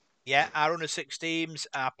hitch. Yeah, our under-6 teams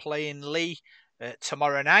are playing Leigh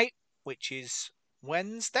tomorrow night, which is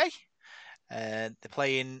Wednesday. They're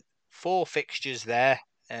playing 4 fixtures there.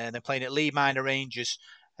 They're playing at Leigh Minor Rangers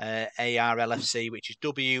ARLFC, which is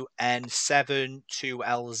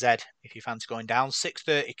WN72LZ, if you fancy going down.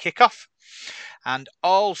 6:30 kickoff. And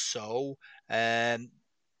also,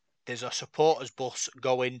 there's a supporters bus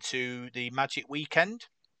going to the Magic weekend.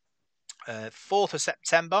 4th of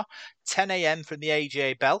September, 10 a.m. from the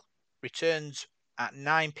AJ Bell. Returns at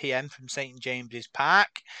 9 p.m. from St James's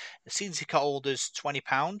Park. The season ticket holders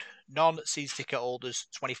 £20, non-season ticket holders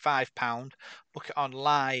 £25. Book it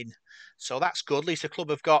online. So that's good. At least the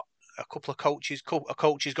club have got a couple of coaches. Going.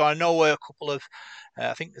 I know a couple of,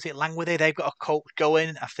 I think, is it Langworthy? They've got a coach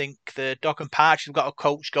going. I think the Dog and Parch have got a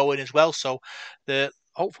coach going as well. So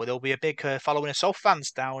hopefully there'll be a big following of South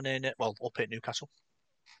fans down in, up at Newcastle.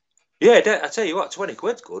 Yeah, I tell you what, 20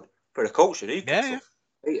 quid's good for a coach at Newcastle. Yeah.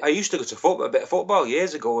 I used to go to a bit of football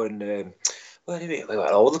years ago, and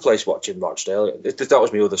all over the place watching Rochdale. That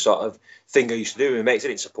was my other sort of thing I used to do. My mates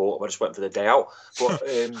didn't support them. I just went for the day out. But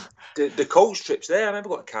the coach trips there, I remember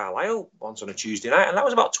going to Carlisle once on a Tuesday night, and that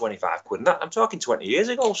was about 25 quid. And I'm talking 20 years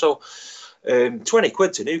ago. So 20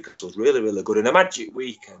 quid to Newcastle is really, really good. And a Magic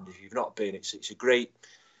weekend, if you've not been, it's a great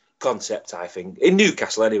concept, I think. In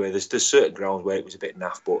Newcastle anyway, there's certain grounds where it was a bit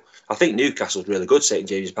naff, but I think Newcastle's really good. St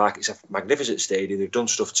James's Park, it's a magnificent stadium. They've done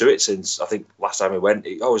stuff to it since, I think, last time we went.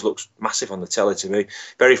 It always looks massive on the telly to me.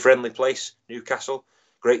 Very friendly place, Newcastle,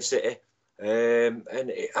 great city. And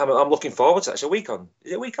I'm looking forward to it. It's a week on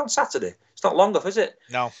Saturday? It's not long off, is it?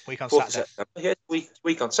 No, week on Saturday. Yeah,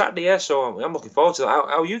 week on Saturday, yeah, so I'm looking forward to that.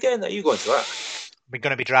 How are you getting that? Are you going to that? We're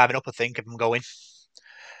going to be driving up, I think, if I'm going.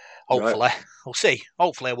 Hopefully. Right. We'll see.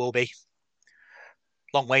 Hopefully I will be.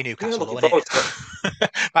 Long way Newcastle, though, isn't it?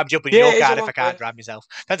 I'm jumping in your car if I can't drive myself.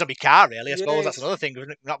 Depends on my car, really. I suppose that's another thing.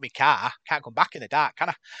 Not my car. Can't come back in the dark, can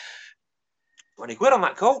I? 20 quid on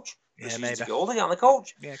that coach. Yeah, maybe. To get older on the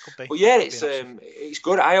coach. Yeah, it could be. But yeah, it's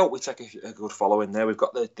good. I hope we take a good following there. We've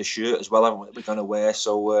got the shirt as well, haven't we? We're going to wear.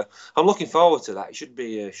 So I'm looking forward to that. It should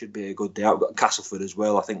be a good day out. We've got Castleford as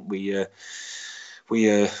well. I think we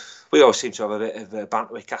always seem to have a bit of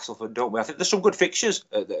banter with Castleford, don't we? I think there's some good fixtures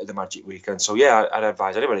at the Magic weekend. So, yeah, I'd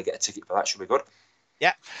advise anybody to get a ticket for that. Should be good.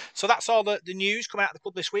 Yeah. So that's all the news coming out of the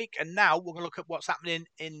club this week. And now we're going to look at what's happening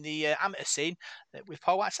in the amateur scene with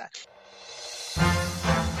Paul Whiteside.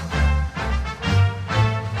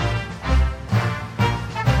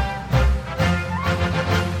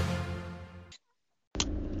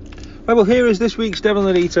 Well, here is this week's Devil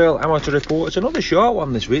in the Detail amateur report. It's another short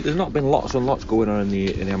one this week. There's not been lots and lots going on in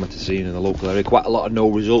the amateur scene in the local area. Quite a lot of no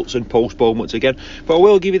results and postponements again. But I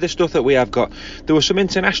will give you the stuff that we have got. There was some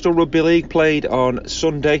international rugby league played on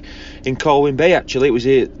Sunday in Colwyn Bay, actually. It was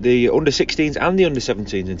the under-16s and the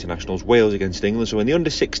under-17s internationals, Wales against England. So in the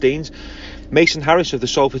under-16s, Mason Harris of the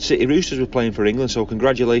Salford City Roosters were playing for England. So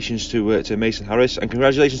congratulations to Mason Harris, and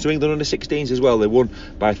congratulations to England under-16s as well. They won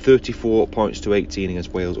by 34 points to 18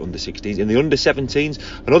 against Wales under-16s. In the under-17s,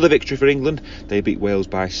 another victory for England. They beat Wales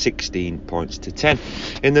by 16 points to 10.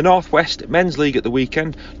 In the North West Men's League at the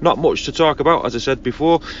weekend, not much to talk about, as I said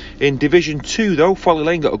before. In Division 2, though, Folly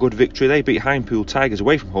Lane got a good victory. They beat Highpool Tigers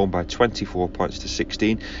away from home by 24 points to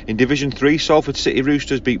 16. In Division 3, Salford City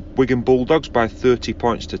Roosters beat Wigan Bulldogs by 30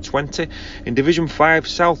 points to 20. In Division 5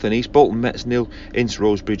 South and East, Bolton Mets 0, Ince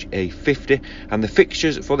Rosebridge a 50. And the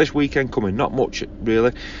fixtures for this weekend coming, not much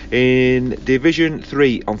really. In Division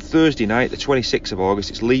 3 on Thursday night, the 26th of August,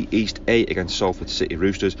 it's Lee East A against Salford City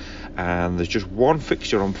Roosters. And there's just one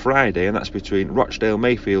fixture on Friday, and that's between Rochdale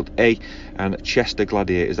Mayfield A and Chester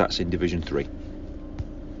Gladiators. That's in Division 3.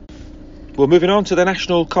 Well, moving on to the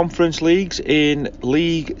National Conference Leagues. In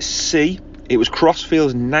League C, it was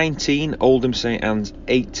Crossfields 19, Oldham St Anne's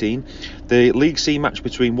 18. The League C match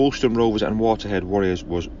between Woolston Rovers and Waterhead Warriors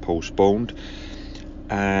was postponed.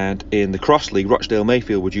 And in the Cross League, Rochdale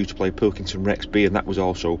Mayfield were due to play Pilkington Rex B, and that was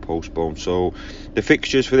also postponed. So the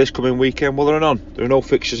fixtures for this coming weekend, well, there are none. There are no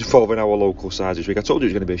fixtures involving our local sides this week. I told you it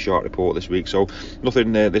was going to be a short report this week, so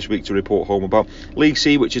nothing this week to report home about. League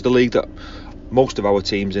C, which is the league that most of our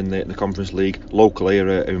teams in the Conference League locally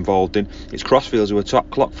are involved in. It's Crossfields who are top,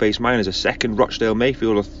 Clockface Miners are second, Rochdale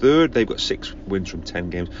Mayfield are third. They've got 6 wins from 10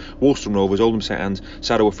 games. Woolston Rovers, Oldham St Anne's,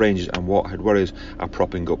 Saddleworth Rangers and Waterhead Warriors are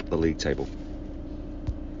propping up the league table.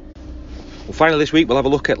 Well, finally this week we'll have a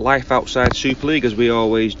look at Life Outside Super League, as we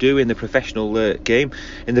always do in the professional game.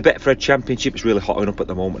 In the Betfred Championship, it's really hotting up at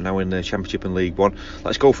the moment now in the Championship and League One.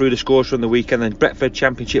 Let's go through the scores from the weekend. Then Betfred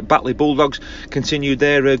Championship, Batley Bulldogs continued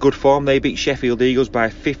their good form. They beat Sheffield Eagles by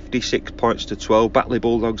 56 points to 12. Batley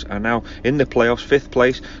Bulldogs are now in the playoffs, 5th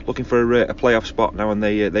place, looking for a playoff spot now, and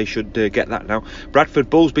they should get that now. Bradford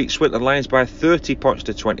Bulls beat Swinton Lions by 30 points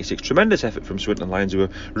to 26. Tremendous effort from Swinton Lions, who were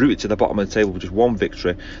rooted to the bottom of the table with just one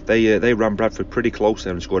victory. They ran Bradford pretty close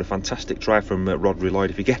there and scored a fantastic try from Rodri Lloyd.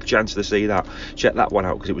 If you get a chance to see that, check that one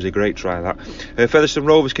out, because it was a great try, that. Featherstone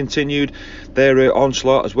Rovers continued their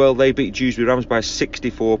onslaught as well. They beat Dewsbury Rams by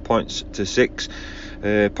 64 points to 6.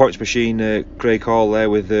 Points machine Craig Hall there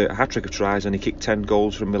with a hat-trick of tries, and he kicked 10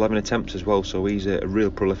 goals from 11 attempts as well, so he's a real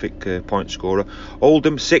prolific point scorer.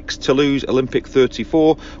 Oldham 6, Toulouse Olympic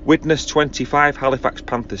 34, Widnes 25, Halifax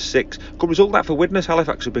Panthers 6. Good result that for Widnes.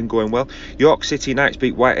 Halifax have been going well. York City Knights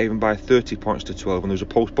beat Whitehaven by 30 points to 12, and there was a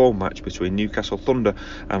postponed match between Newcastle Thunder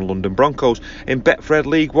and London Broncos. In Betfred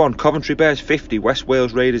League 1, Coventry Bears 50, West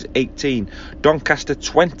Wales Raiders 18, Doncaster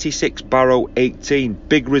 26, Barrow 18.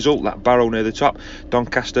 Big result that, Barrow near the top.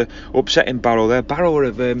 Doncaster upsetting Barrow there. Barrow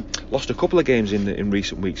have lost a couple of games in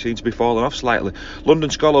recent weeks, seem to be falling off slightly. London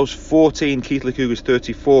Swallows 14, Keighley Cougars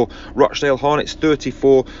 34, Rochdale Hornets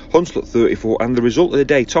 34, Hunslet 34, and the result of the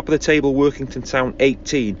day, top of the table Workington Town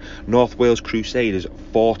 18, North Wales Crusaders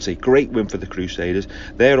 40. Great win for the Crusaders.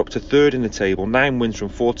 They're up to 3rd in the table, 9 wins from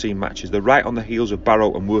 14 matches. They're right on the heels of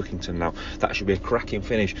Barrow and Workington now. That should be a cracking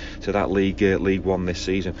finish to that League 1 this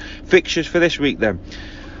season. Fixtures for this week then.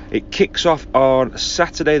 It kicks off on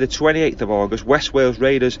Saturday the 28th of August. West Wales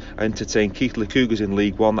Raiders entertain Keighley Cougars in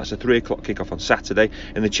League 1. That's a 3 o'clock kick-off on Saturday.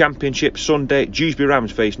 In the Championship, Sunday, Dewsbury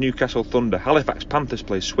Rams face Newcastle Thunder. Halifax Panthers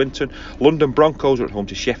play Swinton. London Broncos are at home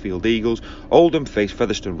to Sheffield Eagles. Oldham face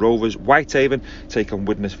Featherstone Rovers. Whitehaven take on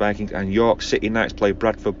Widnes Vikings. And York City Knights play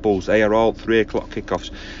Bradford Bulls. They are all 3 o'clock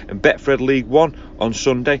kick-offs. In Betfred League 1 on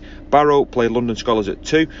Sunday, Barrow play London Scholars at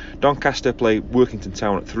 2. Doncaster play Workington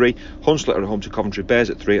Town at 3. Hunslet are at home to Coventry Bears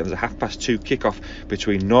at 3. And there's a 2:30 kick-off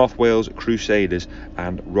between North Wales Crusaders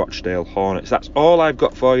and Rochdale Hornets. That's all I've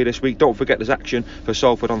got for you this week. Don't forget there's action for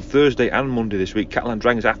Salford on Thursday and Monday this week. Catalan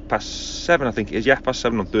Dragons at 7:30, I think it is. Yeah,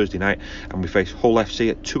 7:30 on Thursday night, and we face Hull FC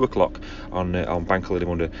at 2 o'clock on Bank Holiday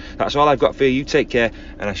Monday. That's all I've got for you. You take care,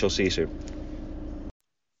 and I shall see you soon.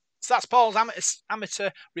 So that's Paul's amateur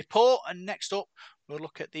report, and next up we'll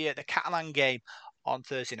look at the Catalan game on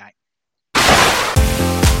Thursday night.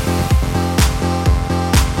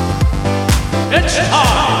 It's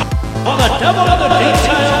time for the Devil in the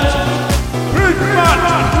Details Big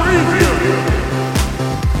Match Preview.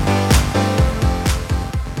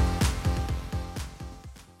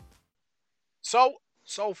 So,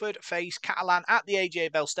 Salford face Catalan at the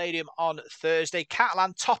AJ Bell Stadium on Thursday.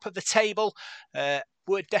 Catalan, top of the table,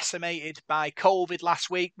 were decimated by COVID last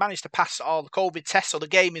week. Managed to pass all the COVID tests, so the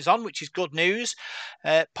game is on, which is good news.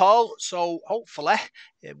 Paul, so hopefully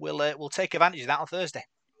we'll take advantage of that on Thursday.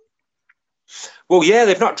 Well, yeah,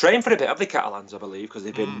 they've not trained for a bit, have they, Catalans, I believe, because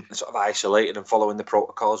they've been sort of isolated and following the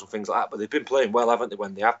protocols and things like that. But they've been playing well, haven't they,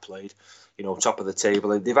 when they have played, top of the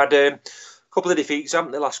table. They've had a couple of defeats,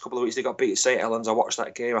 haven't they, the last couple of weeks. They got beat at St Helens. I watched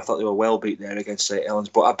that game. I thought they were well beat there against St Helens.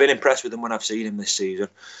 But I've been impressed with them when I've seen them this season.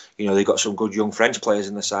 They've got some good young French players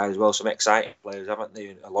in the side as well, some exciting players, haven't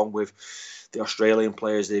they, along with the Australian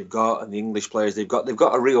players they've got and the English players they've got. They've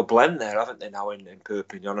got a real blend there, haven't they, now in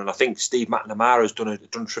Perpignan? And I think Steve McNamara has done a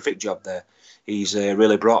terrific job there. He's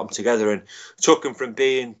really brought them together and took them from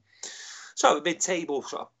being sort of a mid-table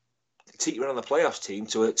sort of teetering on the playoffs team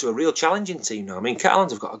to a real challenging team now. I mean,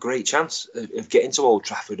 Catalans have got a great chance of getting to Old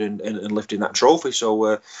Trafford and lifting that trophy.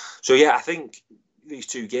 So yeah, I think these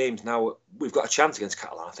 2 games now, we've got a chance against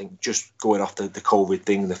Catalan. I think just going off the COVID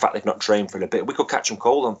thing, the fact they've not trained for a bit, we could catch them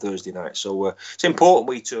cold on Thursday night. So it's important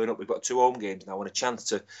we turn up. We've got 2 home games now and a chance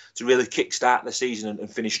to really kick-start the season and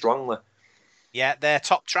finish strongly. Yeah, they're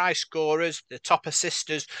top try scorers, they're top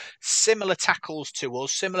assisters, similar tackles to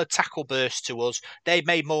us, similar tackle bursts to us. They've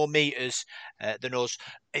made more meters than us.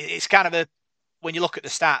 It's kind of when you look at the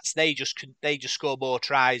stats, they just score more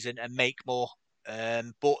tries and make more.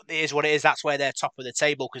 But it is what it is. That's why they're top of the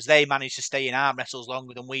table, because they manage to stay in arm wrestles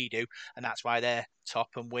longer than we do, and that's why they're top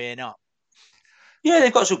and we're not. Yeah,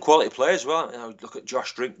 they've got some quality players as well. Look at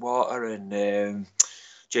Josh Drinkwater and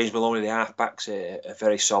James Maloney, the halfbacks, are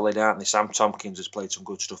very solid, aren't they? Sam Tompkins has played some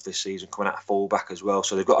good stuff this season, coming out of fullback as well.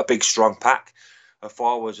 So they've got a big, strong pack of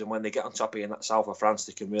forwards, and when they get on top of in that south of France,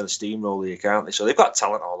 they can really steamroll you, can't they? So they've got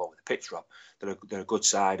talent all over the pitch, Rob. They're a good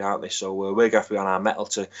side, aren't they? So we're going to have to be on our mettle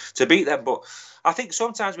to beat them. But I think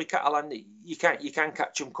sometimes with Catalan, you can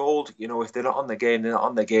catch them cold. If they're not on the game, they're not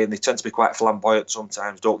on the game. They tend to be quite flamboyant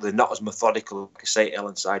sometimes, don't they? They're not as methodical like a St.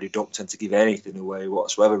 Helens side, who don't tend to give anything away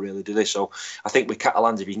whatsoever, really, do they? So I think with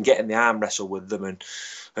Catalans, if you can get in the arm wrestle with them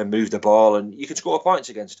and move the ball, and you can score points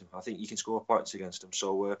against them. I think you can score points against them.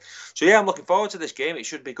 So yeah, I'm looking forward to this game. It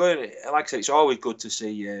should be good. Like I said, it's always good to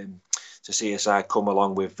see a side come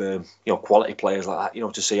along with quality players like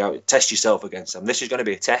that. To see how test yourself against them. This is going to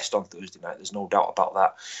be a test on Thursday night. There's no doubt about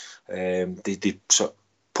that. They sort of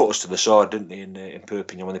put us to the sword, didn't they, in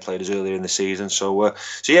Perpignan when they played us earlier in the season. So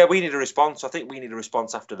yeah, we need a response. I think we need a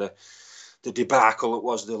response after the debacle it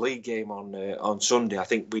was the league game on Sunday. I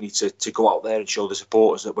think we need to go out there and show the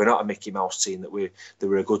supporters that we're not a Mickey Mouse team, that we're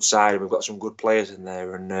a good side, and we've got some good players in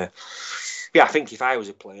there. And yeah, I think if I was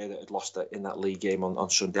a player that had lost in that league game on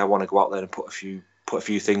Sunday, I want to go out there and put a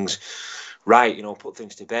few things right, put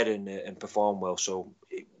things to bed and perform well. So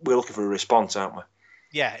we're looking for a response, aren't we?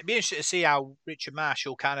 Yeah, it'd be interesting to see how Richard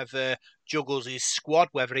Marshall kind of juggles his squad,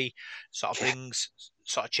 whether he sort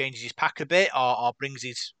of changes his pack a bit or brings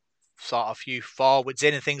his sort of few forwards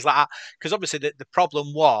in and things like that. Because obviously the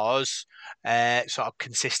problem was sort of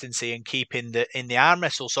consistency and keeping in the arm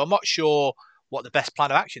wrestle. So I'm not sure what the best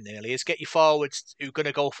plan of action really is. Get your forwards who are going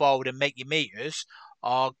to go forward and make your meters,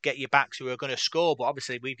 or get your backs who are going to score. But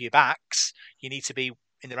obviously with your backs, you need to be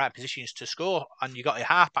in the right positions to score. And you got your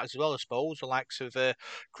halfbacks as well, I suppose, the likes of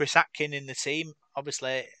Chris Atkin in the team.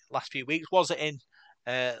 Obviously, last few weeks, wasn't in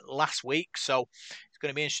last week. So it's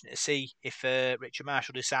going to be interesting to see if Richard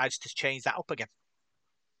Marshall decides to change that up again.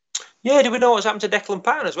 Yeah, do we know what's happened to Declan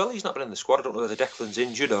Patton as well? He's not been in the squad. I don't know whether Declan's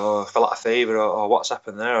injured or fell out of favour or what's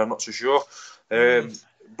happened there. I'm not so sure.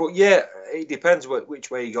 But yeah, it depends which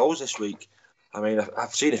way he goes this week. I mean,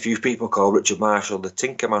 I've seen a few people call Richard Marshall the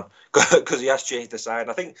Tinkerman because he has changed the side.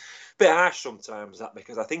 And I think a bit harsh sometimes that,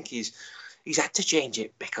 because I think he's had to change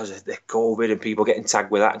it because of the COVID and people getting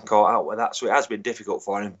tagged with that and caught out with that. So it has been difficult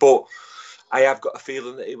for him. But I have got a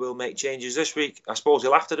feeling that he will make changes this week. I suppose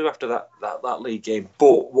he'll have to do after that league game.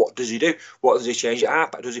 But what does he do? What does he change at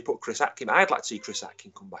halfback? Does he put Chris Atkin? I'd like to see Chris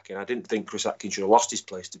Atkin come back in. I didn't think Chris Atkin should have lost his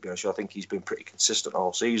place, to be honest. I think he's been pretty consistent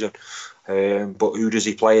all season. But who does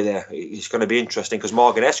he play there? It's going to be interesting because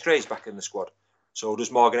Morgan Escray's back in the squad. So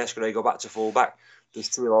does Morgan Escray go back to full-back? Does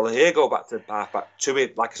Tyrrell O'Hare go back to half-back?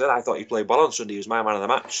 Like I said, I thought he played well on Sunday. He was my man of the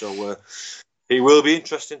match. So it will be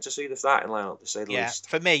interesting to see the starting lineup, to say the least.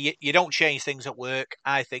 For me, you don't change things at work.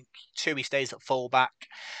 I think Tui stays at full-back.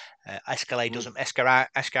 Escari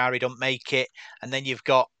don't make it. And then you've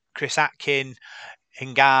got Chris Atkin,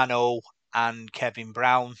 Hingano and Kevin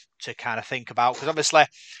Brown to kind of think about. Because obviously,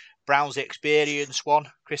 Brown's the experienced one.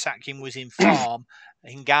 Chris Atkin was in form.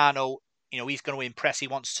 Hingano, he's going to impress.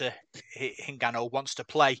 Hingano wants to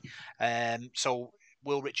play. So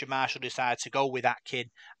will Richard Marshall decide to go with Atkin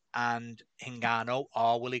and Hingano,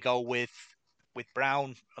 or will he go with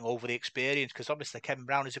Brown over the experience? Because obviously Kevin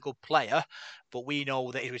Brown is a good player, but we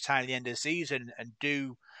know that he's retiring at the end of the season. And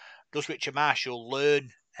does Richard Marshall learn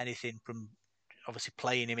anything from obviously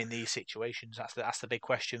playing him in these situations? That's the big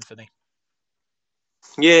question for me.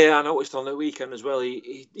 Yeah, I noticed on the weekend as well.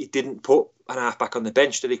 He didn't put an half-back on the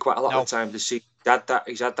bench, did he? Quite a lot of the time this season.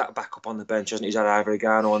 He's had that backup on the bench, hasn't he? He's had either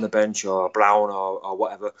Hingano on the bench or Brown or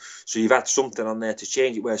whatever. So you've had something on there to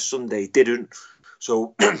change it, where Sunday didn't.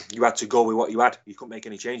 So you had to go with what you had. You couldn't make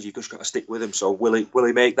any changes. You just got to stick with him. So will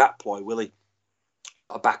he make that ploy? Will he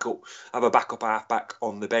have a backup half-back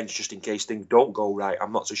on the bench just in case things don't go right?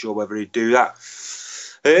 I'm not so sure whether he'd do that.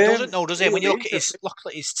 He doesn't know, does he? It'll When you be look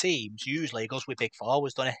at his teams, usually he goes with big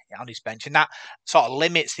forwards, doesn't he, on his bench, and that sort of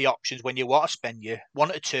limits the options when you want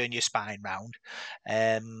to turn your spine round.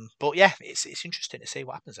 But yeah, it's interesting to see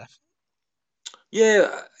what happens there.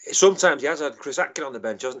 Yeah, sometimes he has had Chris Atkin on the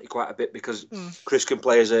bench, hasn't he, quite a bit, because Chris can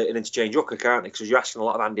play as an interchange hooker, can't he? Because you're asking a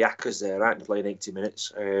lot of Andy Ackers there, aren't you, playing 80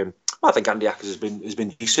 minutes? I think Andy Ackers has been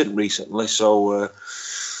decent recently, so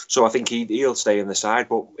I think he'll stay in the side.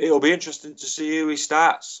 But it'll be interesting to see who he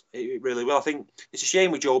starts. It really will. I think it's a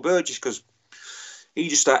shame with Joe Burgess because he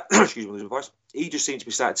just excuse me, losing my voice. He just seems to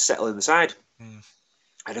be starting to settle in the side.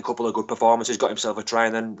 Had a couple of good performances, got himself a try,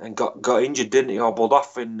 and got injured, didn't he? Or bowled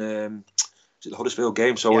off in the Huddersfield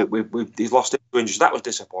game. So he's lost it to injuries. That was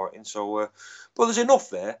disappointing. So, but there's enough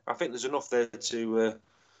there. I think there's enough there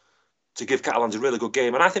to give Catalans a really good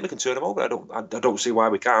game, and I think we can turn them over. I don't see why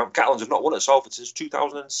we can't. Catalans have not won at Salford since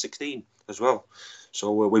 2016 as well.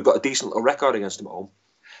 So we've got a decent little record against them at home.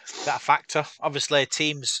 That a factor? Obviously,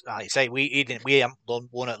 teams like you say we haven't done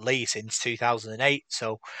one at Lee since 2008,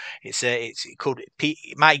 so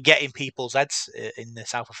it might get in people's heads in the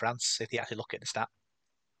south of France if they actually look at the stat.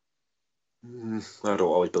 I don't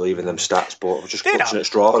always believe in them stats, but I'm just clutching at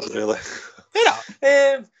straws, really.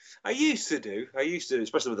 I used to,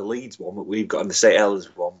 especially with the Leeds one that we've got and the St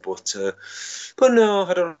Helens one, but no,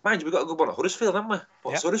 I don't mind you. We've got a good one at Huddersfield, haven't we?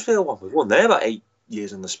 What's Huddersfield one? We've won there about 8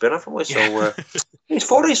 years on the spin, haven't we? So it's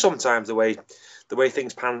funny sometimes the way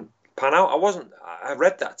things pan out. I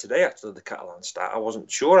read that today, actually, the Catalan stat. I wasn't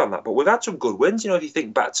sure on that, but we've had some good wins. If you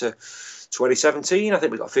think back to 2017, I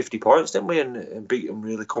think we got 50 points, didn't we, and beat them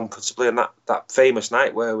really comfortably. And that famous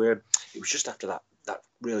night where it was just after that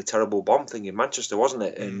really terrible bomb thing in Manchester, wasn't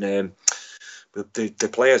it? And the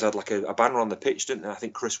players had like a banner on the pitch, didn't they? I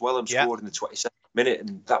think Chris Wellham scored in the 22nd minute,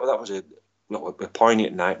 and that was a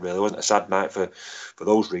poignant night, really. It wasn't a sad night for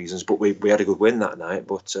those reasons, but we had a good win that night.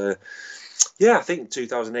 But I think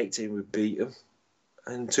 2018 we beat them,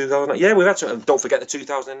 and 2000 we've had some. And don't forget the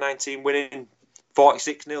 2019 winning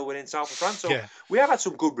 46-0 win in South of France. So we have had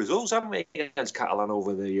some good results, haven't we, against Catalan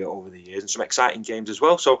over the years, and some exciting games as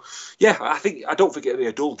well. So I don't think it'll be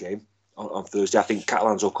a dull game on Thursday. I think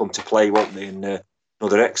Catalans will come to play, won't they? And they're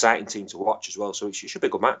an exciting team to watch as well. So it should be a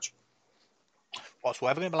good match. What's the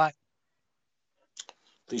weather going to be like?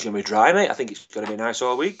 I think it's going to be dry, mate. I think it's going to be nice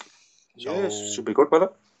all week. So it should be good weather.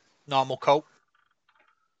 Normal coat.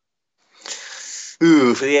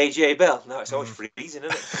 Ooh, for the AJ Bell. No, it's always freezing, isn't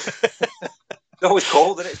it? It's always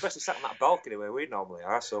cold, isn't it? Especially sat on that balcony where we normally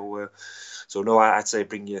are. So no, I'd say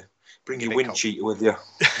bring your wind cheater with you.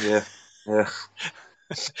 Yeah.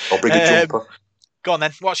 I'll bring a jumper. Go on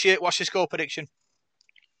then. What's your score prediction?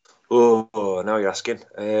 Oh, now you're asking.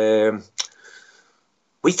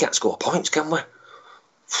 We can't score points, can we?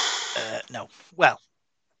 No. Well,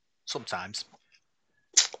 sometimes.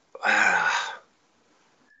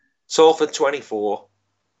 Salford 24.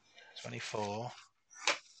 24.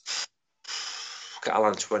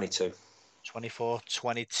 Catalan 22.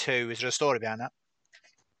 24-22. Is there a story behind that?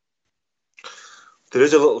 There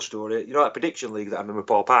is a little story. You know that prediction league that I'm in with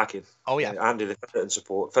Paul Parkin? Oh, yeah. Andy, the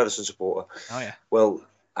Featherstone supporter. Oh, yeah. Well,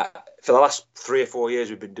 for the last 3 or 4 years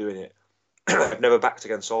we've been doing it. I've never backed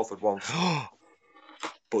against Salford once.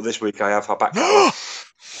 But this week I have. I backed Catalan.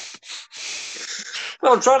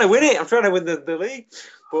 Well, I'm trying to win it. I'm trying to win the league.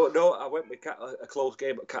 But no, I went with a close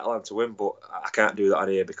game at Catalan to win, but I can't do that on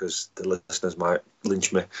here because the listeners might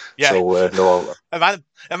lynch me. Yeah. So, no. Am I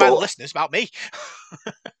the listeners about me?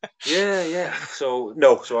 Yeah. So,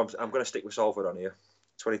 no. So I'm going to stick with Salford on here.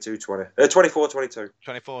 24-22.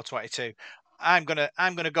 24-22. I'm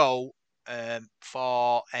gonna go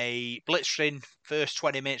for a blitzing first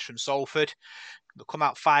 20 minutes from Salford. They'll come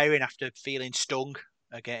out firing after feeling stung,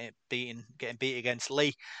 getting beat against Lee.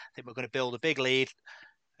 I think we're going to build a big lead.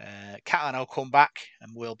 Catalan will come back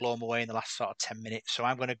and we'll blow them away in the last sort of 10 minutes. So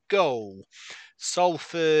I'm going to go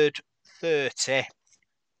Salford 30,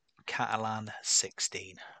 Catalan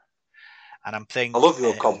 16. And I'm thinking I love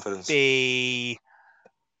your confidence. Be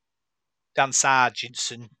Dan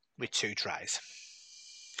Sargentson with 2 tries.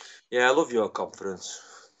 Yeah, I love your confidence.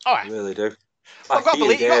 All right. I really do. I've got to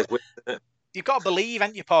believe you've got to believe,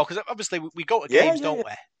 haven't you, Paul? Because obviously we go to games, don't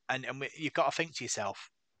we? And you've got to think to yourself,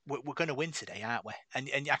 we're going to win today, aren't we? And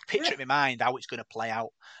I can picture in my mind how it's going to play out.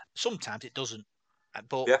 Sometimes it doesn't,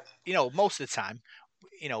 but most of the time,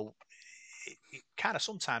 it kind of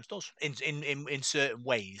sometimes does in certain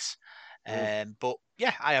ways. But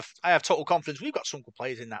yeah, I have total confidence. We've got some good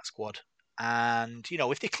players in that squad, and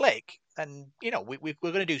if they click, then we're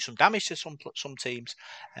going to do some damage to some teams,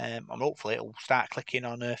 and hopefully it'll start clicking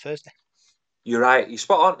on Thursday. You're right. You're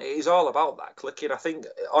spot on. It is all about that clicking. I think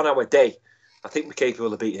on our day, I think we're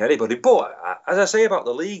capable of beating anybody. But as I say about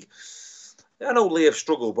the league, I know Lee have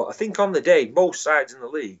struggled, but I think on the day, most sides in the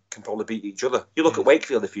league can probably beat each other. You look at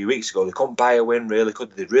Wakefield a few weeks ago, they couldn't buy a win, really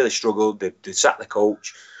could. They really struggled. They sacked the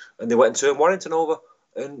coach, and they went and turned Warrington over,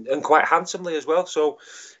 and quite handsomely as well. So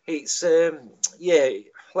it's,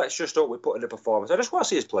 let's just hope we put in a performance. I just want to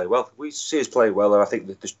see us play well. We see us play well, and I think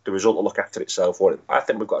the result will look after itself. I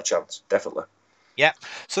think we've got a chance, definitely. Yeah.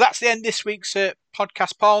 So that's the end of this week's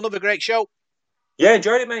podcast, Paul. Another great show. Yeah,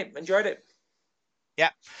 enjoyed it, mate. Enjoyed it.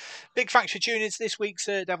 Yeah. Big thanks for tuning into this week's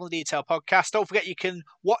Devil in the Detail podcast. Don't forget you can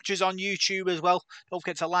watch us on YouTube as well. Don't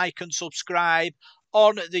forget to like and subscribe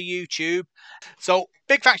on the YouTube. So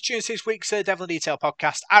big thanks for tuning into this week's Devil in the Detail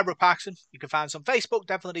podcast. I'm Rob Parkinson. You can find us on Facebook,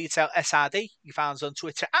 Devil in the Detail SRD. You can find us on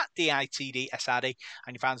Twitter at DITDSRD.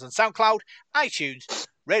 And you can find us on SoundCloud, iTunes,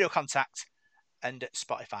 Radio Contact, and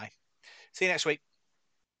Spotify. See you next week.